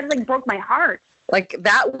God, like that like broke my heart. Like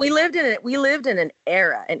that, we lived in an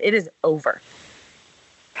era, and it is over.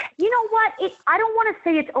 You know what? I don't want to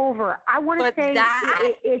say it's over. I want to say that's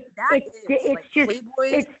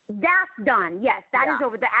done. Yes, that is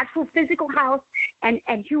over. The actual physical house and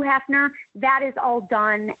Hugh Hefner, that is all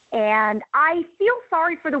done. And I feel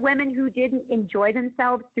sorry for the women who didn't enjoy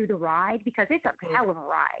themselves through the ride because it's a hell of a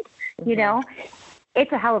ride. You know,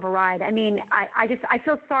 it's a hell of a ride. I mean, I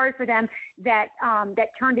feel sorry for them that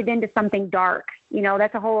turned it into something dark. You know,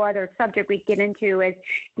 that's a whole other subject we get into is,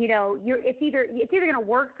 you know, it's either going to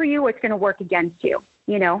work for you or it's going to work against you.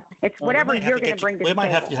 You know, it's whatever you're going to bring to the table. We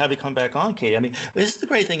might have to have you come back on, Katie. I mean, this is the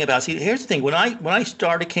great thing about, here's the thing. When I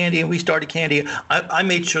started Candy and we started Candy, I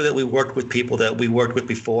made sure that we worked with people that we worked with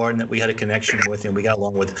before and that we had a connection with and we got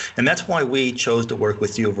along with. And that's why we chose to work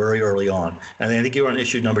with you very early on. And I think you were on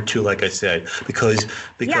issue number 2, like I said, because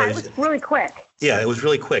yeah, it was really quick. Yeah, it was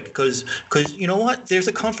really quick because you know what? There's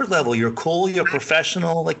a comfort level. You're cool, you're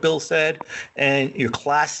professional, like Bill said, and you're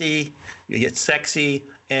classy, you get sexy,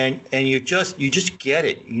 and you just get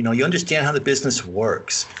it. You know, you understand how the business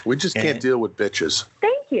works. We just can't deal with bitches.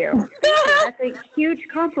 Thank you. That's a huge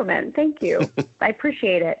compliment. Thank you. I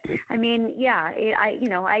appreciate it. I mean, yeah,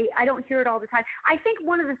 I don't hear it all the time. I think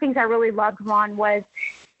one of the things I really loved, Ron, was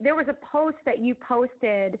there was a post that you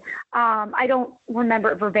posted. I don't remember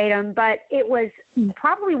it verbatim, but it was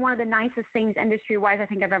probably one of the nicest things industry-wise I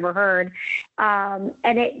think I've ever heard.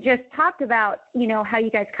 And it just talked about, you know, how you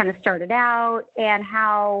guys kind of started out and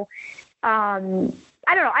how,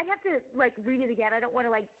 I don't know. I'd have to like read it again. I don't want to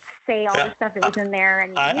like say all the stuff that was in there.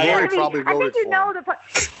 And I think you know the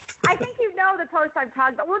I think you know the post I'm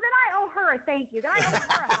talking about. Well, then I owe her a thank you. Then I owe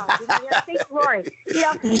her a hug. You know, thank you, Lori. You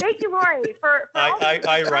know, thank you, Lori, for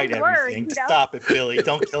I write everything. Words, you know? Stop it, Billy.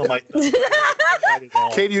 Don't kill my.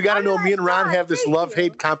 Katie, you got to know, me and Ron have this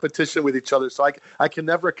love-hate competition with each other. So I can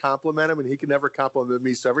never compliment him, and he can never compliment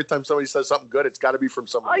me. So every time somebody says something good, it's got to be from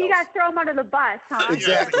someone else. Oh, you got to throw him under the bus, huh?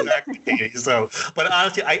 Exactly. So, but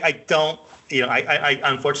honestly, I don't. You know, I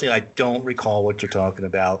unfortunately I don't recall what you're talking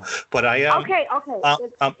about, but I am. Okay.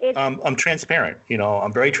 I'm transparent. You know,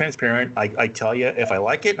 I'm very transparent. I tell you if I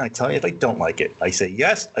like it, and I tell you if I don't like it. I say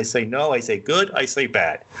yes, I say no, I say good, I say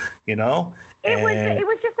bad. You know. It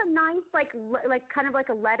was just a nice like kind of like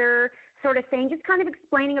a letter sort of thing, just kind of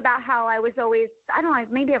explaining about how I was always, I don't know,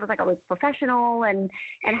 maybe I was like always professional and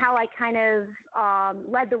how I kind of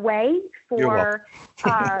led the way for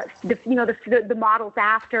the models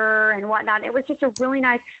after and whatnot. It was just a really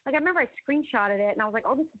nice, like I remember I screenshotted it and I was like,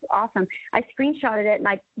 oh, this is awesome. I screenshotted it and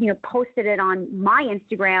I, posted it on my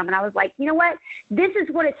Instagram and I was like, you know what? This is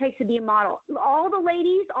what it takes to be a model. All the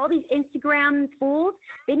ladies, all these Instagram fools,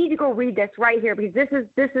 they need to go read this right here because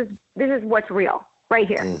this is what's real. Right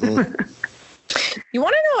here. Mm-hmm. You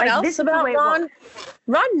want to know what else about Ron?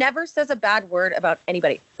 Ron never says a bad word about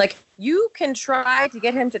anybody. Like, you can try to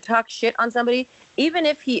get him to talk shit on somebody, even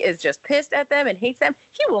if he is just pissed at them and hates them,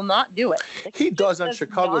 he will not do it. Like, he does on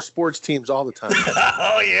Chicago sports teams all the time.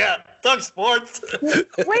 Oh, yeah. Talk sports. Wait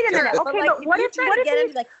a minute. Okay, but what if you get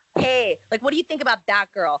him like, hey, like, what do you think about that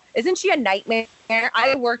girl? Isn't she a nightmare?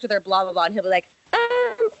 I worked with her, blah, blah, blah. And he'll be like,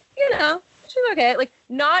 she's okay. Like,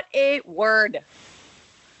 not a word.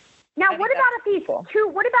 Now, I what think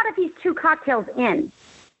about if he's two cocktails in?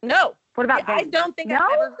 No. What about I that? don't think No?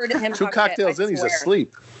 I've ever heard of him Two talk shit, cocktails I in, he's swear.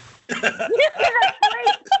 asleep.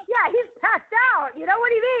 Yeah, he's passed out. You know what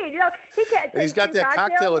do you mean? You know, he can't. And he's got that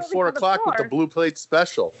cocktail at 4 o'clock with the blue plate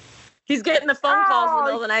special. He's getting the phone calls in the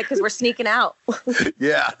middle of the night because we're sneaking out.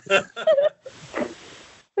 Yeah.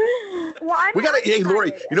 Well, We gotta, hey,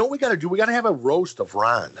 Lori, you know what we gotta do? We gotta have a roast of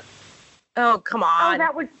Ron. Oh, come Oh, on.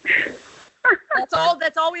 that would.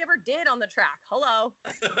 That's all we ever did on the track. Hello.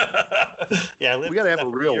 Yeah, We gotta have a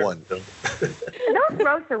real one. Those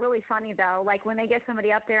roasts are really funny, though. Like when they get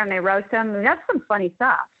somebody up there and they roast them, that's some funny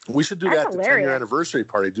stuff. We should do That's that at the 10-year hilarious. anniversary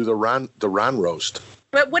party. Do the Ron roast.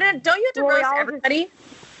 But don't you have to Well, we roast all just- everybody?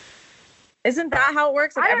 Isn't that how it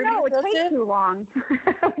works? Like, I don't know. It everybody's takes supposed to? too long.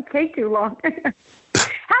 It would take too long.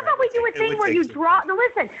 How about we do a It thing would where take you too draw? No,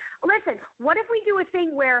 listen. What if we do a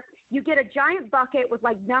thing where you get a giant bucket with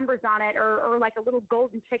like numbers on it, or like a little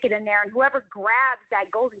golden ticket in there, and whoever grabs that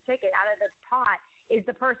golden ticket out of the pot is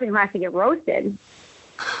the person who has to get roasted.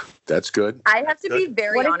 That's good. I have to be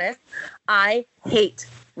very What if- honest. I hate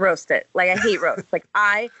roasted. Like, I hate roast. Like,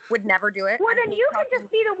 I would never do it. Well, I then hate you can talking-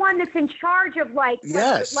 just be the one that's in charge of like,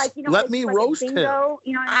 Yes. like you know, Let like, me like a roast him. bingo,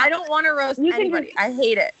 you know. What I don't want to roast You can anybody. just- I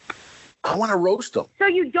hate it. I want to roast them. So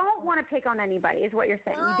you don't want to pick on anybody, is what you're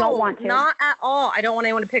saying? You don't want to. Not at all. I don't want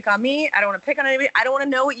anyone to pick on me. I don't want to pick on anybody. I don't want to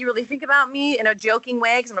know what you really think about me in a joking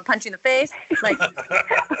way because I'm going to punch you in the face. Like,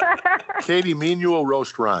 Katie, me and you will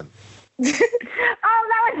roast Ron. Oh,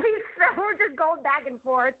 that would be so. We're just going back and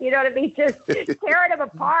forth. You know what I mean? Just tearing them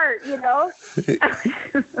apart. You know.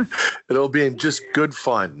 It'll be in just good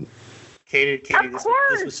fun. Katie, Of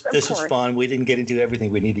course, this was fun. We didn't get into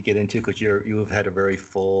everything we need to get into because you have had a very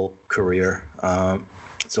full career.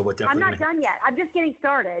 So what? I'm not done yet. I'm just getting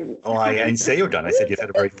started. Oh, I didn't say you're done. I said you've had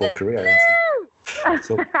a very full career. I didn't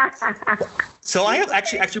say- So I have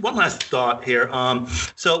actually one last thought here.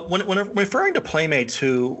 So when I'm referring to playmates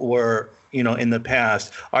who were in the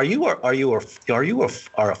past, are you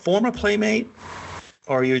a former playmate,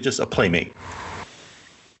 or are you just a playmate?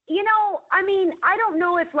 You know, I mean, I don't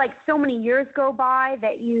know if like so many years go by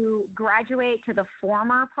that you graduate to the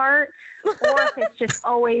former part, or if it's just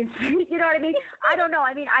always, you know what I mean? I don't know.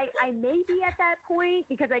 I mean, I may be at that point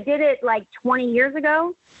because I did it like 20 years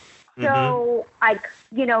ago. So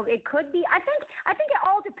it could be. I think it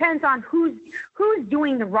all depends on who's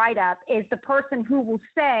doing the write-up. Is the person who will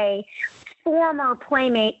say former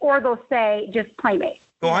playmate, or they'll say just playmate.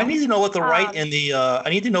 Well, I need to know what the right in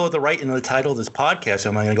the title of this podcast.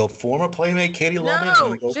 Am I going to go former playmate Katie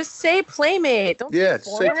Loman? no, just say playmate. Don't Yeah,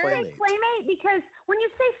 say say former. playmate. Playmate, because when you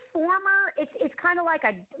say former, it's kind of like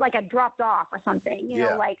a dropped off or something. You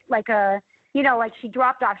know, like like she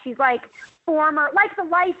dropped off. She's like former, like the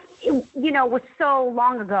life was so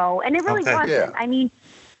long ago, and it really Okay. wasn't. Yeah. I mean,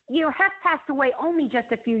 Hef passed away only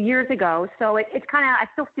just a few years ago, so it's kind of, I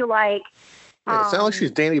still feel like. Yeah, it's not like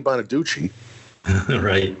she's Danny Bonaducci.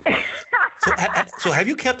 Right. So have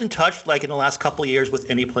you kept in touch, like in the last couple of years, with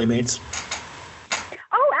any playmates?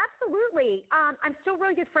 Oh, absolutely. I'm still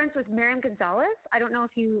really good friends with Miriam Gonzalez. I don't know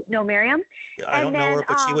if you know Miriam. I don't And know her, then,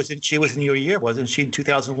 but she was in your year, wasn't she? In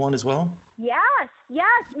 2001 as well. Yes.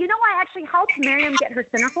 You know, I actually helped Miriam get her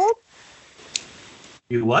centerfold.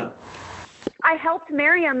 You what? I helped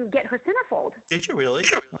Miriam get her centerfold. Did you really?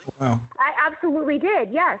 Wow. I absolutely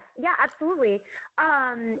did. Yes. Yeah, absolutely.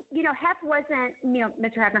 Hef wasn't,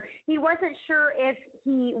 Mr. Hefner, he wasn't sure if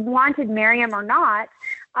he wanted Miriam or not.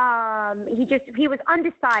 He was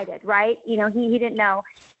undecided, right? He didn't know.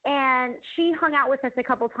 And she hung out with us a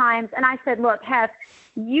couple times, and I said, look, Hef,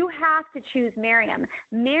 you have to choose Miriam.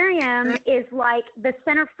 Miriam is like the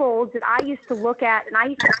centerfolds that I used to look at and I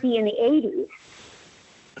used to see in the 80s.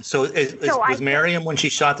 So was Miriam, when she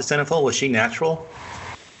shot the centerfold, was she natural?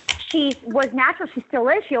 She was natural. She still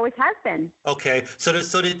is. She always has been. Okay.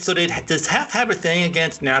 Does Hef have a thing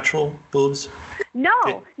against natural boobs?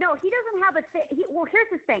 No, he doesn't have a thing. Well, here's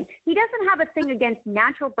the thing. He doesn't have a thing against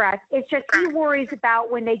natural breasts. It's just he worries about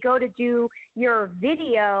when they go to do your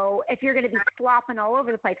video, if you're going to be slopping all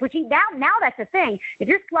over the place, which now that's the thing. If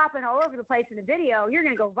you're slopping all over the place in the video, you're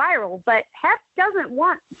going to go viral. But Hef doesn't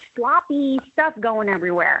want sloppy stuff going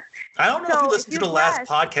everywhere. I don't know if you listened to the last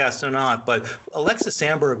podcast or not, but Alexa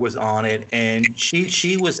Sandberg was on it, and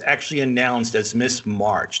she was actually announced as Miss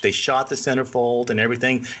March. They shot the centerfold and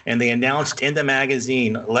everything, and they announced in the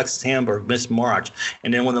magazine, Alexa Sandberg, Miss March.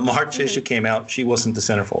 And then when the March issue came out, she wasn't the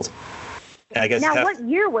centerfold. I guess now, what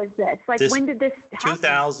year was this? Like, when did this happen?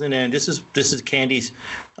 2000, and this is Candy's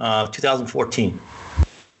 2014.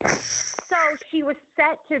 So she was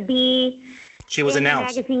set to be She was in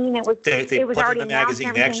announced. the magazine. It was They it was put already in the announced magazine.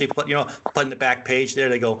 and They actually everything. put in the back page there.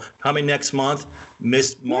 They go, coming next month,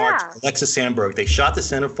 Miss March, Yeah. Alexis Sandberg. They shot the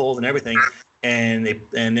centerfold and everything, and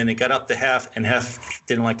then they got up to half, and half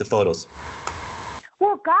didn't like the photos.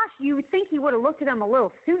 Well, gosh, you would think he would have looked at them a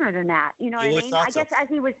little sooner than that. You know You what I would mean? thought I guess so.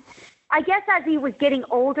 as he was getting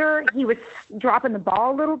older, he was dropping the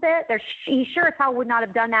ball a little bit. He sure as hell would not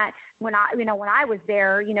have done that when I was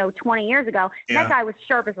there, 20 years ago. And Yeah. that guy was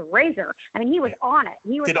sharp as a razor. I mean, he was on it.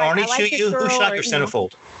 He was Did like, Arnie I like shoot this you? girl, Who shot or, your you know.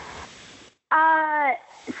 centerfold?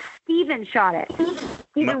 Steven shot it.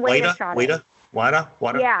 Steven Wada shot it. Wada?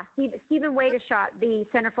 Yeah, Stephen Wada shot the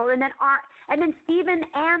centerfold, and then Stephen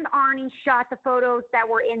and Arnie shot the photos that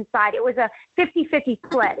were inside. It was a 50-50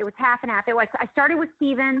 split. It was half and half. I started with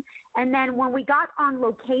Stephen, and then when we got on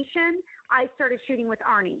location, I started shooting with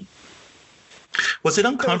Arnie. Was it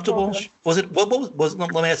uncomfortable? Was it? What was? Let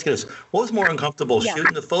me ask you this: what was more uncomfortable, Yeah.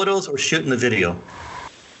 shooting the photos or shooting the video?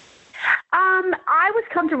 I was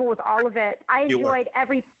comfortable with all of it. I You were.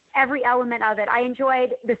 enjoyed every element of it. I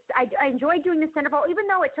enjoyed this. I enjoyed doing the centerfold, even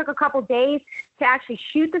though it took a couple days to actually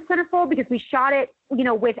shoot the centerfold because we shot it,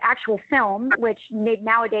 with actual film, which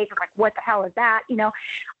nowadays are like, what the hell is that?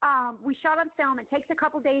 We shot on film. It takes a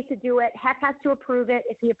couple days to do it. Hef has to approve it.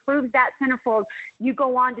 If he approves that centerfold, you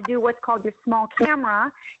go on to do what's called your small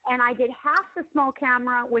camera. And I did half the small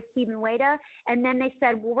camera with Stephen Wada. And then they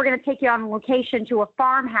said, well, we're going to take you on location to a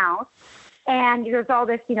farmhouse. And there's all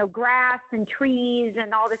this, grass and trees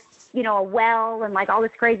and all this, a well and like all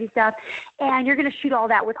this crazy stuff. And you're going to shoot all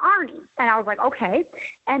that with Arnie. And I was like, okay.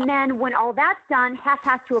 And then when all that's done, Hef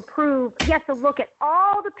has to approve. He has to look at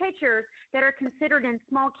all the pictures that are considered in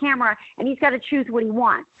small camera, and he's got to choose what he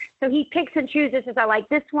wants. So he picks and chooses, says, I like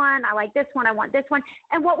this one, I like this one, I want this one.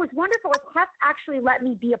 And what was wonderful is Hef actually let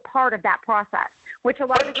me be a part of that process, which a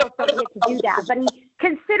lot of girls don't get to do that. But he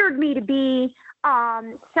considered me to be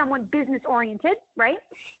someone business oriented, right?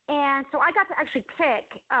 And so I got to actually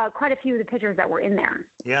pick quite a few of the pictures that were in there.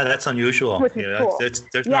 Yeah, that's unusual. Which is cool. There's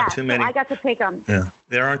not too many. So I got to pick them. Yeah,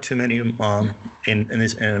 there aren't too many in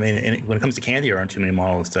this. And I mean, when it comes to candy, there aren't too many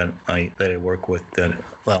models that I work with that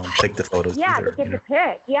pick the photos. Yeah, either, to get to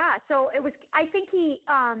pick. Yeah, so it was. I think he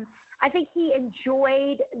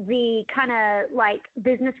enjoyed the kind of like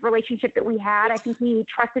business relationship that we had. I think he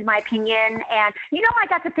trusted my opinion, and I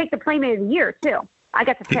got to pick the Playmate of the Year too. I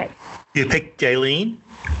got to pick. You picked Jaylene?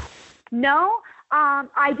 No,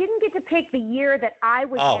 I didn't get to pick the year that I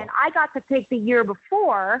was in. I got to pick the year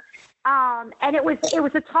before, and it was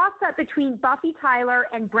a toss up between Buffy Tyler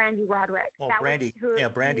and Brandy Roderick. Well,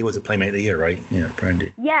 Brandy was a Playmate of the Year, right? Yeah,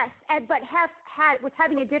 Brandy. Yes, but Hef was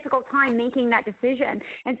having a difficult time making that decision,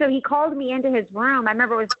 and so he called me into his room. I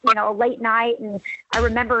remember it was a late night, and I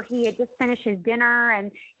remember he had just finished his dinner,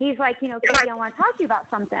 and he's like, Katie, I want to talk to you about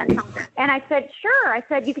something. And I said, sure. I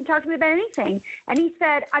said, you can talk to me about anything. And he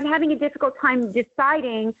said, I'm having a difficult time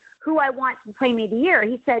deciding who I want to play me of the year.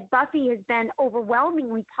 He said, Buffy has been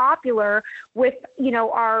overwhelmingly popular with,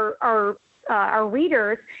 our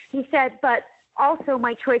readers. He said, but also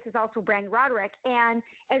my choice is also Brandy Roderick. And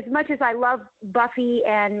as much as I love Buffy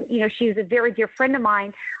and, she's a very dear friend of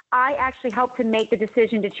mine, I actually helped him make the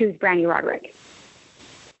decision to choose Brandy Roderick.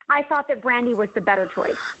 I thought that Brandy was the better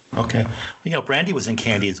choice. Okay. Brandy was in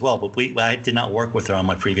Candy as well, but I did not work with her on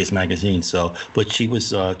my previous magazine. But she was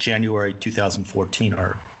January 2014,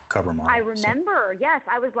 our cover model. I remember. Yes.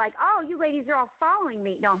 I was like, oh, you ladies are all following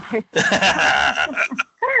me. No. we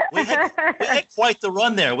had quite the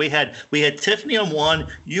run there. We had Tiffany on 1,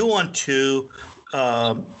 you on 2,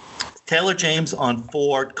 Taylor James on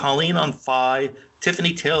 4, Colleen on 5,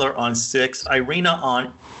 Tiffany Taylor on 6, Irina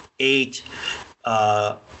on 8,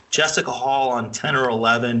 Jessica Hall on 10 or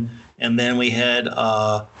 11, and then we had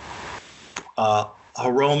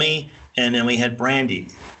Hiromi, and then we had Brandy.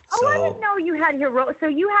 Oh, I didn't know you had So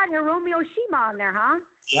you had Hiromi Oshima on there, huh?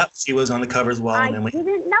 Yep, she was on the cover as well. I and then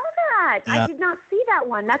didn't know that. Yeah. I did not see that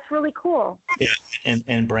one. That's really cool. Yeah,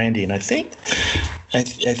 and Brandy, and I think, and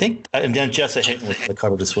then Jessa Hinton was on the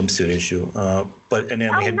cover of the swimsuit issue. And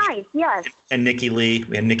then we had nice, yes. And Nikki Lee.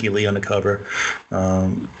 We had Nikki Lee on the cover.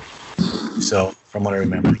 So from what I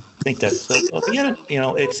remember, I think that's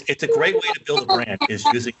it's a great way to build a brand is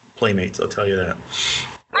using Playmates. I'll tell you that.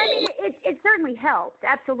 I mean, it certainly helps,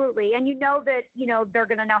 absolutely. And that, they're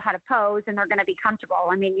going to know how to pose and they're going to be comfortable.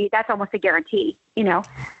 I mean, that's almost a guarantee, And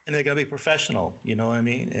they're going to be professional, you know what I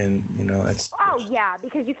mean? And, it's... Oh, yeah,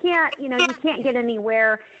 because you can't get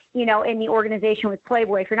anywhere, in the organization with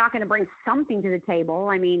Playboy if you're not going to bring something to the table.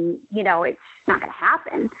 I mean, it's not going to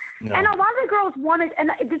happen. No. And a lot of the girls wanted, and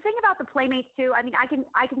the thing about the Playmates too, I mean, I can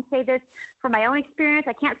say this from my own experience.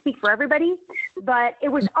 I can't speak for everybody, but it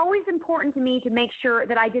was always important to me to make sure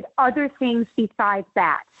that I did other things besides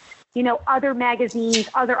that. You know, other magazines,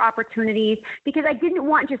 other opportunities, because I didn't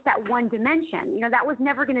want just that one dimension. You know, that was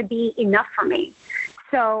never going to be enough for me.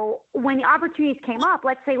 So when the opportunities came up,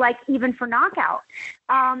 let's say like even for Knockout,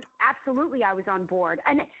 absolutely I was on board.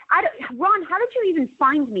 And Ron, how did you even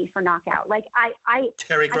find me for Knockout? Like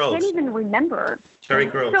Terry Groves. I can't even remember. Terry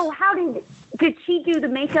Groves. So how did she do the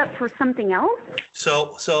makeup for something else?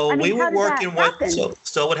 So I mean, we were how did working that with. happen?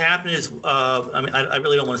 So what happened is, I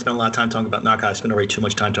really don't want to spend a lot of time talking about Knockout. I spent already too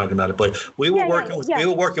much time talking about it. But we were working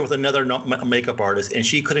with another makeup artist, and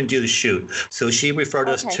she couldn't do the shoot. So she referred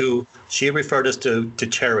us to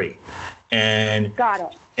Terry, and got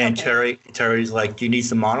it. And Terry's like, "Do you need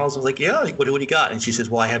some models?" I was like, "Yeah." What do you got? And she says,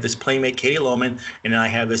 "Well, I have this playmate, Katie Lohman, and I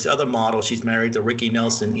have this other model. She's married to Ricky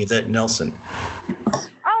Nelson, Yvette Nelson."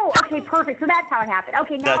 Oh, okay, perfect. So that's how it happened.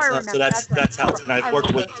 Okay, now I remember. So that's how. And I've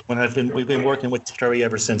worked with we've been working with Terry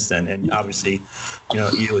ever since then, and obviously, you know,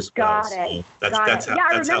 you as well. Got it. That's how. Yeah,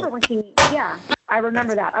 I remember when she. Yeah, I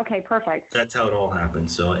remember that. Okay, perfect. That's how it all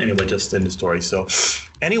happened. So anyway, just in the story. So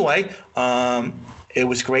anyway, it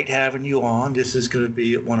was great having you on. This is going to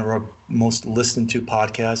be one of our most listened to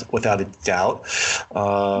podcasts, without a doubt.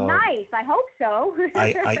 Nice. I hope so.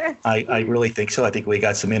 I really think so. I think we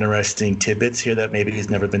got some interesting tidbits here that maybe has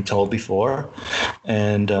never been told before.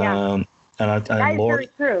 And that is very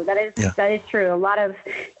true. That is true. A lot of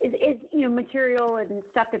is material and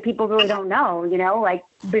stuff that people really don't know. You know, like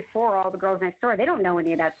before All the Girls Next Door, they don't know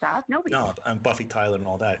any of that stuff. Nobody. No, and Buffy Tyler and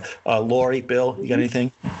all that. Lori, Bill, you got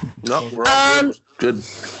anything? No, we're all good.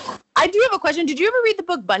 I do have a question. Did you ever read the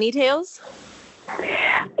book Bunny Tales?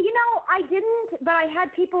 You know, I didn't, but I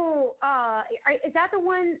had people. Is that the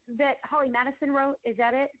one that Holly Madison wrote? Is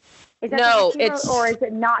that it? Is that No, the it's or is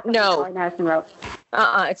it not? The no. Holly Madison wrote.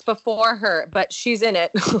 It's before her, but she's in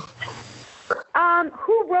it. Who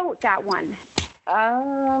wrote that one?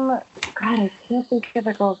 God, I can't think of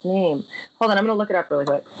the girl's name. Hold on, I'm gonna look it up really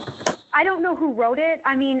quick. I don't know who wrote it.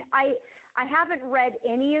 I mean, I haven't read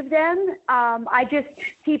any of them. I just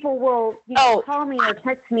people will call me or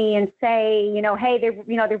text me and say, hey, they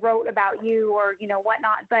wrote about you or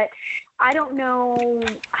whatnot. But I don't know.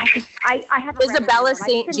 I haven't. Isabella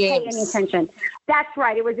St. James. Pay any attention. That's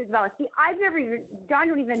right. It was Isabella. See, I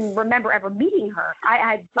don't even remember ever meeting her.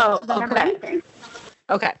 I don't remember anything.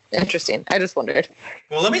 Okay, interesting. I just wondered.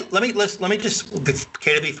 Well, let me just,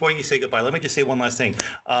 Katie, before you say goodbye, let me just say one last thing.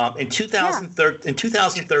 In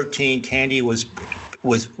 2013, Candy was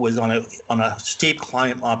on a steep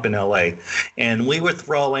climb up in LA, and we were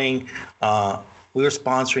sponsoring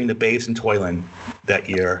the Babes in Toyland that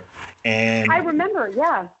year. And I remember,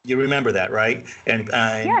 yeah. You remember that, right? And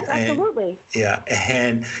yes, absolutely.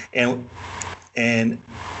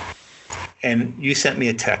 And you sent me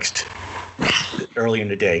a text early in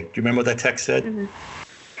the day. Do you remember what that text said? Mm-hmm.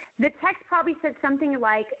 The text probably said something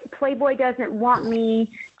like, Playboy doesn't want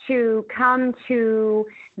me to come to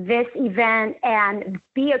this event and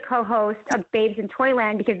be a co-host of Babes in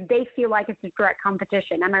Toyland because they feel like it's a direct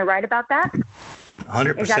competition. Am I right about that?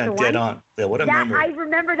 100% dead on. Yeah, what a memory. I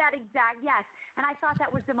remember that exact, yes. And I thought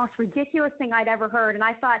that was the most ridiculous thing I'd ever heard. And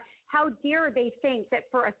I thought, how dare they think that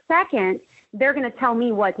for a second they're going to tell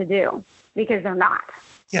me what to do, because they're not.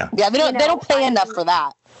 Yeah, they don't pay enough for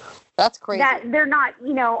that. That's crazy. That they're not,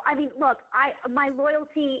 I mean, look, my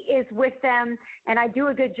loyalty is with them, and I do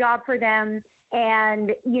a good job for them,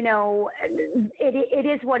 and it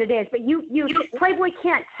is what it is. But you Playboy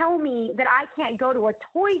can't tell me that I can't go to a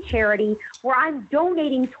toy charity where I'm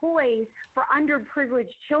donating toys for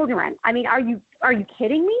underprivileged children. I mean, are you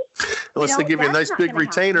kidding me? Unless they give you a nice big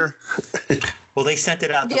retainer. Well, they sent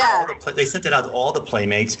it out to all the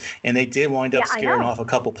playmates, and they did wind up scaring off a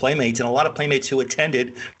couple playmates, and a lot of playmates who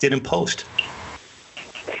attended didn't post.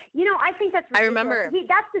 I think that's ridiculous. I remember.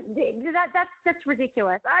 That's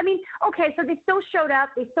ridiculous. I mean, okay, so they still showed up.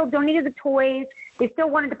 They still donated the toys. They still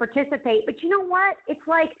wanted to participate. But you know what? It's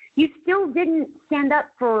like you still didn't stand up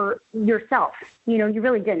for yourself. You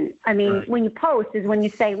really didn't. I mean, When you post is when you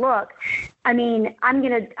say, look, I mean, I'm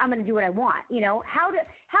gonna do what I want. How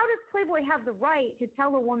does Playboy have the right to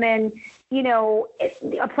tell a woman,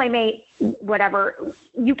 a playmate, whatever,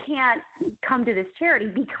 you can't come to this charity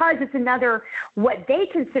because it's another what they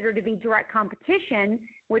consider to be direct competition,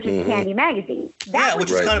 which is Candy Magazine.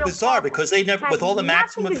 Which is kind of bizarre because they never, with all the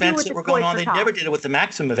Maxim events that were going on, they never did it with the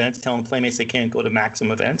Maxim events, telling playmates they can't go to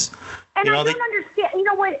Maxim events. And I don't understand. You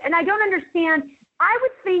know what? And I don't understand. I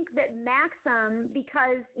would think that Maxim,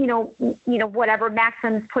 because whatever,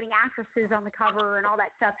 Maxim's putting actresses on the cover and all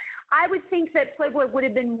that stuff. I would think that Playboy would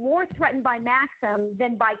have been more threatened by Maxim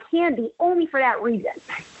than by Candy, only for that reason.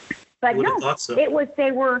 But Would no, have thought so. it was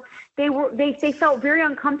they felt very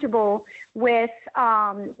uncomfortable with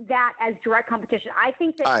that as direct competition. I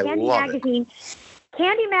think that I Candy love it. Magazine.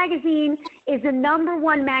 Candy Magazine is the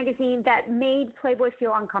 #1 magazine that made Playboy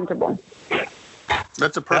feel uncomfortable.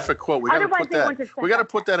 That's a perfect quote. We got to Otherwise, put they wouldn't that. have said We got to that.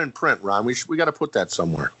 put that in print, Ron. We got to put that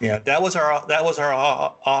somewhere. Yeah, that was our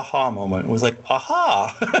aha moment. It was like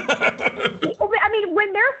aha. I mean,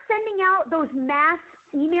 when they're sending out those mass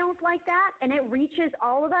emails like that, and it reaches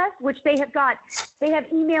all of us, which they have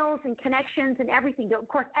emails and connections and everything. To, of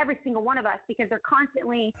course, every single one of us, because they're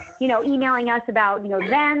constantly, emailing us about,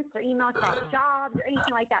 events or emails about jobs or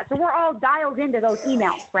anything like that. So we're all dialed into those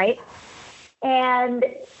emails, right? And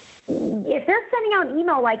if they're sending out an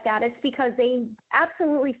email like that, it's because they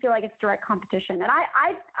absolutely feel like it's direct competition. And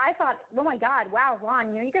I thought, oh my God, wow,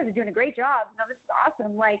 Ron, you guys are doing a great job. This is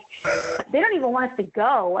awesome. Like, they don't even want us to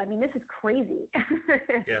go. I mean, this is crazy.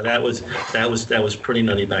 Yeah, that was pretty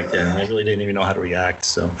nutty back then. I really didn't even know how to react.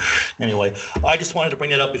 So, anyway, I just wanted to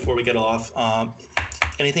bring that up before we get off.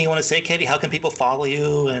 Anything you want to say, Katie? How can people follow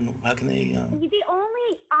you, and how can they? The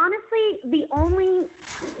only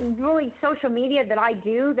really social media that I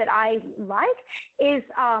do that I like is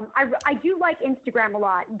I do like Instagram a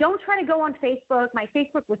lot. Don't try to go on Facebook. My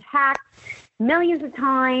Facebook was hacked millions of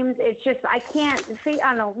times. It's just, I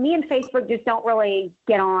don't know, me and Facebook just don't really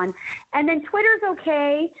get on. And then Twitter's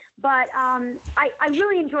okay, but I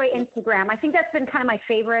really enjoy Instagram. I think that's been kind of my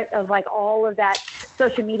favorite of like all of that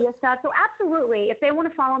social media stuff. So absolutely, if they want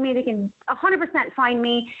to follow me, they can 100% find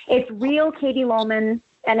me. It's Real Katie Lohman,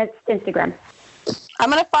 and it's Instagram.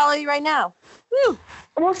 I'm going to follow you right now. Woo.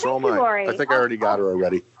 Well, So thank am you, I. Lori. I think I already got her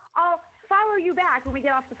already. I'll follow you back when we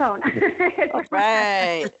get off the phone.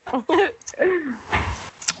 Right.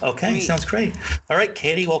 Okay, sounds great. All right,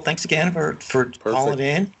 Katie. Well, thanks again for calling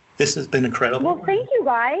in. This has been incredible. Well, thank you,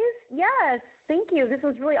 guys. Yes, thank you. This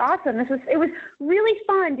was really awesome. It was really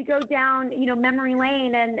fun to go down, memory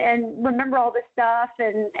lane and remember all this stuff.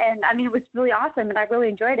 And I mean, it was really awesome, and I really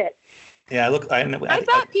enjoyed it. Yeah, look, I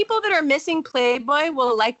thought people that are missing Playboy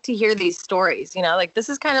will like to hear these stories. Like this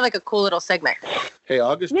is kind of like a cool little segment. Hey,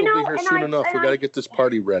 August will be here soon enough. We got to get this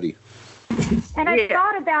party ready. And I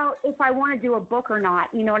thought about if I want to do a book or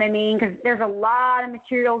not, you know what I mean? Because there's a lot of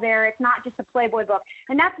material there. It's not just a Playboy book.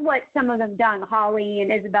 And that's what some of them done, Holly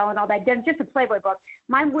and Isabel and all that, done just a Playboy book.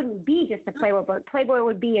 Mine wouldn't be just a Playboy book. Playboy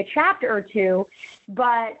would be a chapter or two.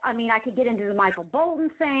 But, I mean, I could get into the Michael Bolton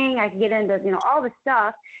thing. I could get into, all the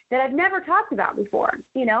stuff that I've never talked about before,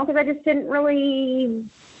 because I just didn't really...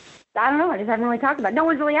 I don't know. I just haven't really talked about it. No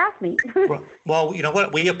one's really asked me. Well, you know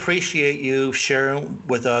what? We appreciate you sharing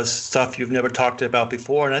with us stuff you've never talked about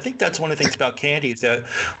before. And I think that's one of the things about Candy is that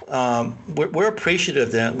we're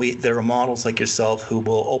appreciative that there are models like yourself who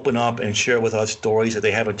will open up and share with us stories that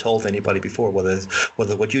they haven't told anybody before, whether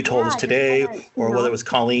what you told us today or whether it was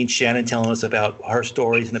Colleen Shannon telling us about her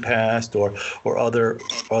stories in the past or other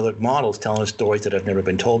models telling us stories that have never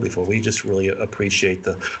been told before. We just really appreciate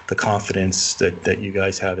the confidence that you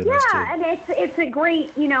guys have in us. Yeah, and it's a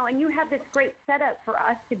great, and you have this great setup for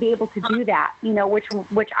us to be able to do that,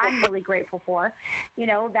 which I'm really grateful for,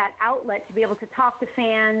 that outlet to be able to talk to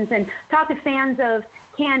fans and talk to fans of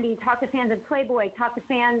Candy, talk to fans of Playboy, talk to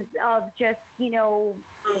fans of just,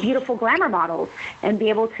 beautiful glamour models and be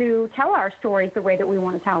able to tell our stories the way that we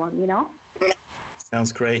want to tell them,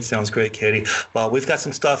 Sounds great, Katie. Well, we've got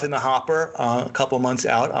some stuff in the hopper. A couple months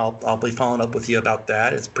out, I'll be following up with you about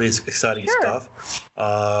that. It's pretty exciting stuff.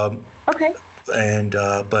 Okay. And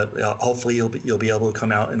but hopefully you'll be able to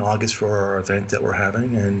come out in August for our event that we're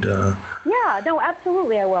having, and yeah, no,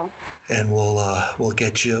 absolutely, I will. And we'll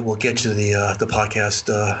get you the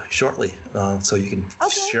podcast shortly, so you can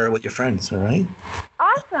share it with your friends. All right.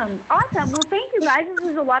 Awesome. Well, thank you guys. This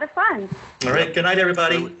was a lot of fun. All right. Good night,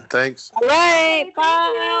 everybody. Thanks. All right.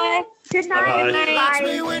 Bye. Good night. Bye. Likes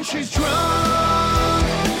me when she's drunk.